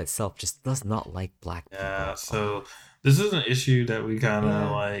program itself just does not like black Yeah, people. so this is an issue that we kind of Yeah.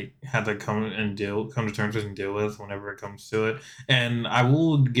 like had to come to terms with and deal with whenever it comes to it. And I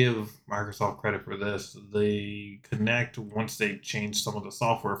will give Microsoft credit for this. The Connect, once they changed some of the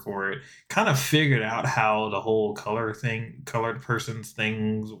software for it, kind of figured out how the whole colored person's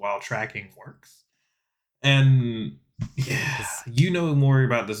things while tracking works. And yeah, Cause you know more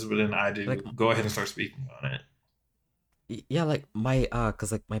about this than I like do. Go ahead and start speaking on it. yeah, like my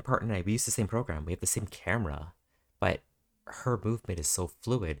cause like my partner and I we use the same program. We have the same camera, but her movement is so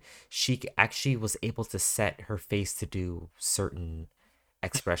fluid. Actually was able to set her face to do certain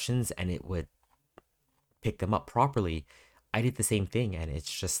expressions and it would pick them up properly. I did the same thing and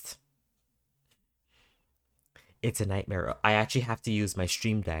it's a nightmare. I actually have to use my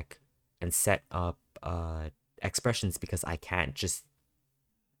Stream Deck and set up expressions because I can't just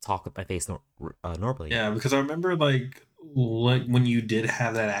talk with my face normally. Yeah, because I remember like when you did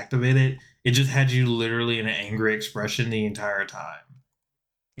have that activated, it just had you literally in an angry expression the entire time.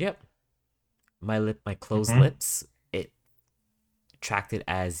 Yep. My closed Hmm. lips, it tracked it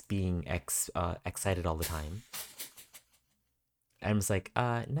as being excited all the time. I was like,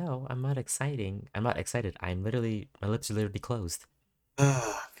 no, I'm not exciting. I'm not excited. My lips are literally closed.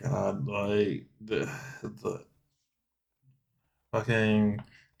 Oh God, like the fucking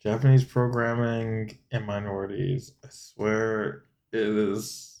Japanese programming and minorities. I swear it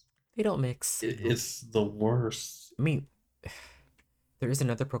is. They don't mix. It's the worst. I mean, there is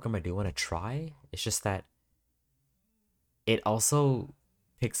another program I do want to try. It's just that it also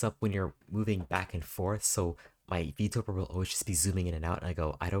picks up when you're moving back and forth. So my VTuber will always just be zooming in and out, and I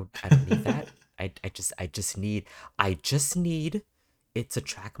go, I don't need that. I just need it to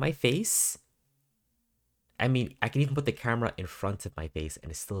track my face. I mean, I can even put the camera in front of my face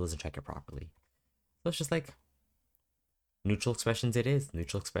and it still doesn't track it properly. So it's just like neutral expressions. It is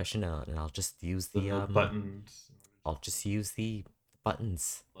neutral expression, and I'll just use the The buttons. I'll just use the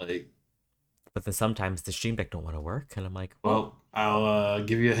buttons. Like, But then sometimes the Stream Deck don't want to work, and I'm like, well, well, I'll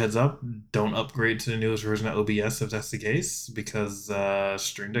give you a heads up. Don't upgrade to the newest version of OBS if that's the case, because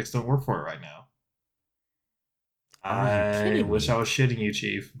Stream Decks don't work for it right now. are you I kidding wish I me? was shitting you,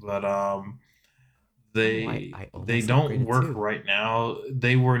 Chief, but Oh, they I they almost don't upgraded work too. right now.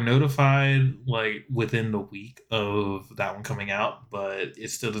 They were notified like within the week of that one coming out, but it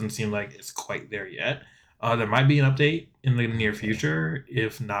still doesn't seem like it's quite there yet. There might be an update in the near Okay, future,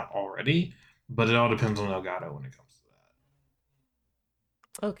 if not already, but it all depends on Elgato when it comes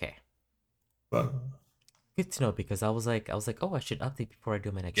to okay, that. But good to know because I was like, oh, I should update before I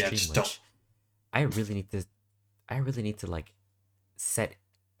do my next yeah, stream, just don't. which I really need to. I really need to like set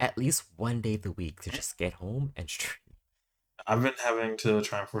at least one day of the week to just get home and stream. I've been having to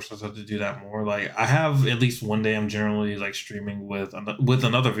try and force myself to do that more. Like I have at least one day I'm generally like streaming with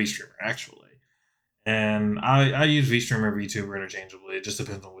another V streamer actually, and I use VStreamer VTuber interchangeably. It just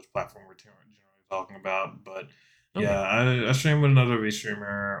depends on which platform we're generally talking about. But Okay, yeah, I stream with another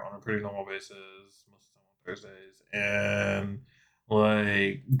VStreamer on a pretty normal basis most of the time on Thursdays, and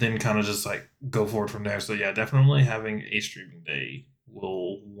like then kind of just like go forward from there. So yeah, definitely having a streaming day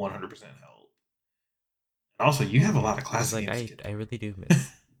will 100% help. And also, you have a okay, lot of because classic like games to I get I really do through.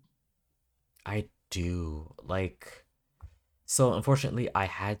 miss. I do like. So unfortunately, I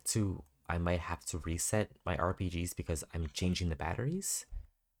might have to reset my RPGs because I'm changing the batteries.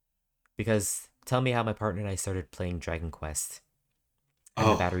 Because tell me how my partner and I started playing Dragon Quest and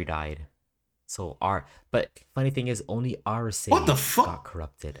the Oh, battery died. So our but funny thing is only our what the save got fuck?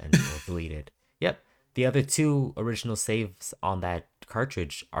 corrupted and or deleted. Yep. The other two original saves on that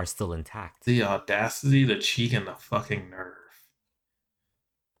cartridge are still intact. The audacity, the cheek, and the fucking nerve.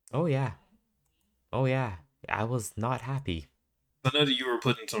 Oh yeah. Oh yeah. I was not happy. I know that you were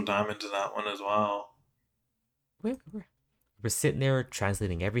putting some time into that one as well. We're sitting there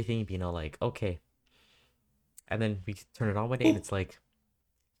translating everything, being all like, okay. And then we turn it on one day and it's like,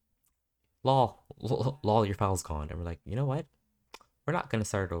 lol, your file's gone. And we're like, you know what? We're not gonna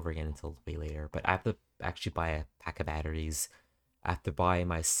start it over again until way later. But I have to actually buy a pack of batteries. I have to buy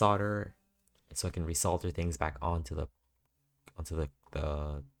my solder so I can resolder things back onto the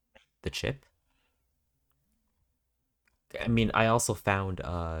chip. I mean, I also found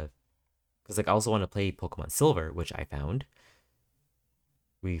because like I also want to play Pokemon Silver, which I found.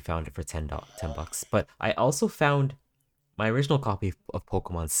 We found it for 10 bucks. But I also found my original copy of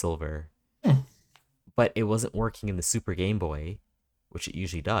Pokemon Silver, Hmm. but it wasn't working in the Super Game Boy, which it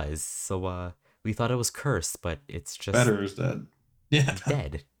usually does. So we thought it was cursed, but it's just Better is dead. Yeah.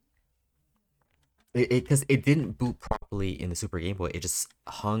 dead. It because it didn't boot properly in the Super Game Boy. It just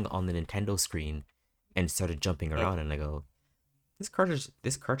hung on the Nintendo screen and started jumping Nope. around. And I go, this cartridge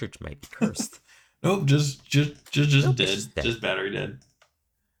might be cursed. Nope. Just Nope, it's dead. just dead. Just battery dead.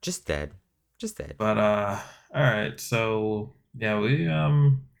 Just dead. Just dead. But all right. So yeah, we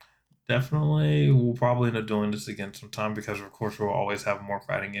definitely will probably end up doing this again sometime because of course we'll always have more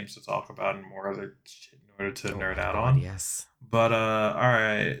fighting games to talk about and more other shit in order to Oh nerd my out god, on. yes. But all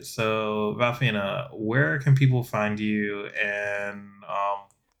right. So Valfina, where can people find you, and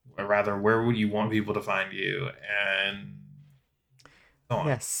or rather, where would you want people to find you, and so on?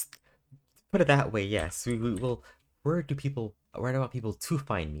 Yes. Put it that way, yes. We will where do I want people to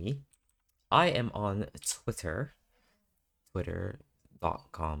find me? I am on Twitter.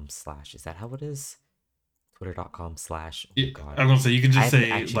 Twitter.com/, is that how it is? Twitter.com/, oh my Yeah, god. I'm gonna say you can I just haven't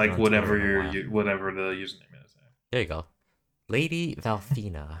say actually been like on Twitter whatever in a while. whatever the username is. There you go. Lady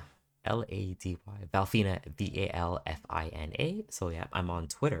Valfina. Lady Valfina, Valfina. So yeah, I'm on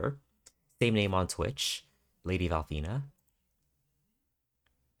Twitter. Same name on Twitch. Lady Valfina.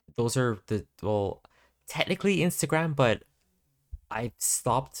 Those are technically Instagram, but I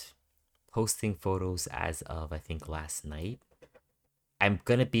stopped posting photos as of I think last night. I'm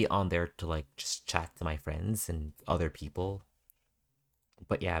gonna be on there to like just chat to my friends and other people.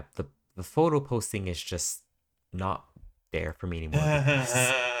 But yeah, the photo posting is just not there for me anymore because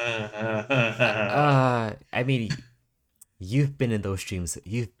I mean you've been in those streams.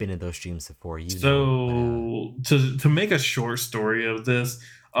 You've been in those streams before, you know. But So to make a short story of this,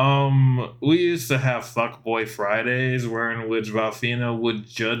 we used to have Fuckboy Fridays, where in which Valfina would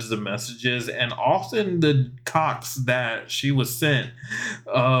judge the messages and often the cocks that she was sent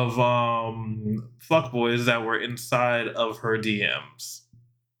of fuckboys that were inside of her DMs.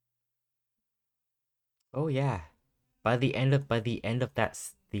 oh yeah, the end of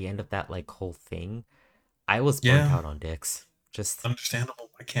that like whole thing, I was burnt Yeah, out on dicks. Just understandable.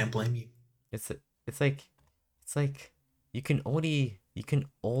 I can't blame you. it's it's like it's like you can only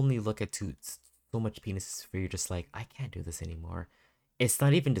look at so much penises where you're just like, I can't do this anymore. It's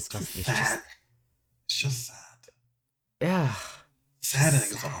not even It's just disgusting. It's just, sad. It's just sad. yeah, Sad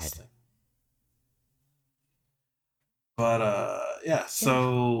just and sad. exhausting. But yeah, Yeah.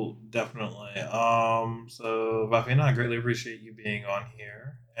 so definitely. So Vafina, I greatly appreciate you being on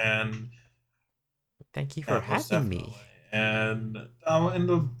here. And Thank you for yeah, most having definitely. me. And I'll end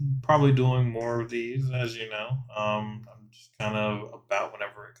up probably doing more of these, as you know. I'm just kind of about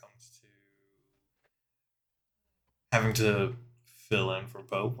whenever it comes to having to fill in for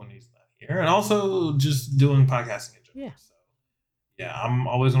Pope when he's not here, and also just doing podcasting in general. Yeah. So yeah, I'm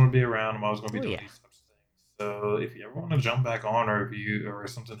always going to be around. I'm always going to be Oh doing yeah. these types of things. So if you ever want to jump back on, or if you or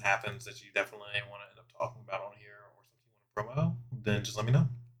something happens that you definitely want to end up talking about on here, or something you want to promo, then just let me know.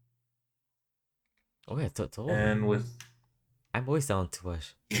 Oh yeah. Totally. And with I'm always down to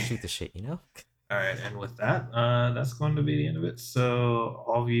yeah. shoot the shit. You know. All right, and with that, that's going to be the end of it. So,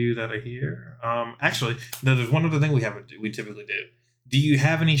 all of you that are here, actually, no, there's one other thing we typically do. Do you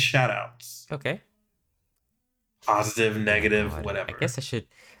have any shout outs? Okay. Positive, Oh my negative, god. I whatever. guess I should.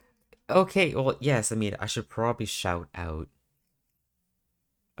 Okay. Well, yes. I mean, I should probably shout out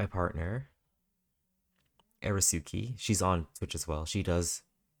my partner, Arisuki. She's on Twitch as well. She does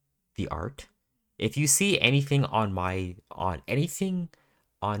the art. If you see anything on my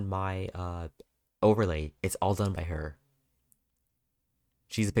overlay, it's all done by her.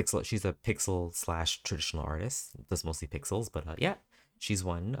 She's a pixel slash traditional artist. Does mostly pixels, but yeah, she's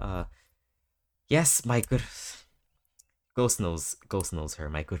one. Yes, my good Ghost knows her,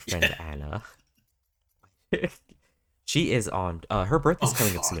 my good friend Anna. She is on her birthday's Oh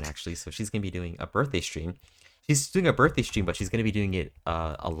coming up soon fuck! actually, so she's gonna be doing a birthday stream. She's doing a birthday stream, but she's gonna be doing it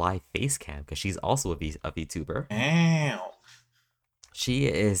a live face cam because she's also a VTuber. Ow! She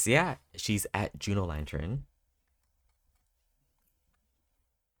is, yeah, she's at Juno Lantern.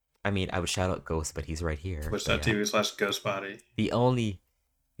 I mean, I would shout out Ghost, but he's right here. But yeah, Twitch.tv/ghostbody. the only,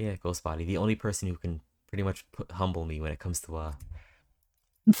 yeah, Ghost Body, the only person who can pretty much humble me when it comes to my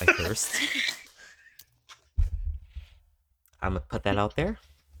thirst. I'm gonna put that out there.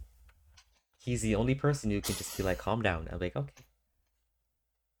 He's the only person who can just be like, calm down. I'm like, okay.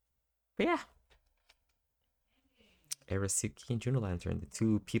 But yeah, Arisuki and Juno Lantern, the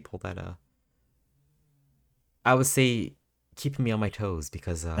two people that I would say keeping me on my toes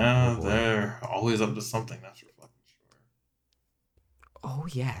because oh boy. They're always up to something. That's for fucking sure. Oh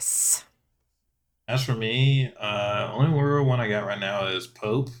yes. As for me, only real one I got right now is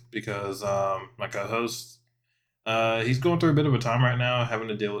Pope because my co-host, he's going through a bit of a time right now, having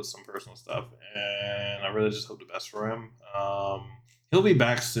to deal with some personal stuff, and I really just hope the best for him. He'll be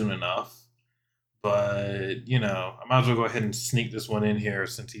back soon enough, but you know, I might as well go ahead and sneak this one in here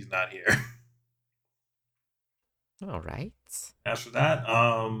since he's not here. All right. As for that,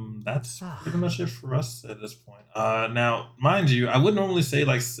 that's pretty Ah, much it for us at this point. Now, mind you, I would normally say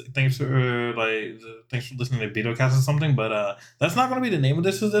like thanks for thanks for listening to Beetlecast or something, but that's not going to be the name of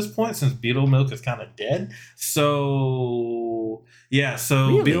this at this point since Beetle Milk is kind of dead. So yeah,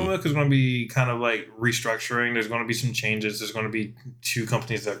 so Beetle really? Milk is going to be kind of like restructuring. There's going to be some changes. There's going to be two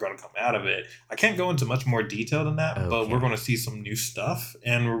companies that are going to come out of it. I can't go into much more detail than that, but we're going Okay. to see some new stuff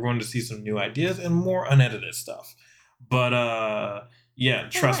and we're going to see some new ideas and more unedited stuff. But yeah, All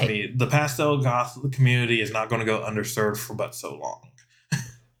trust right. me, the pastel goth community is not going to go underserved for but so long.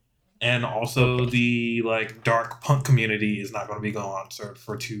 And also Okay. the like dark punk community is not going to be going underserved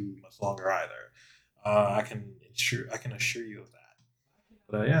for too much longer either. I can assure you of that.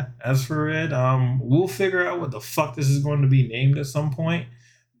 But yeah, as for it, we'll figure out what the fuck this is going to be named at some point.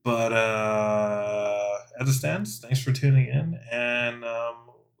 But as it stands, thanks for tuning in, and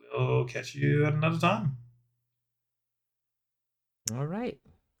we'll catch you at another time. All right.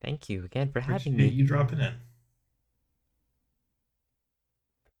 Thank you again for having Appreciate me. you dropping in.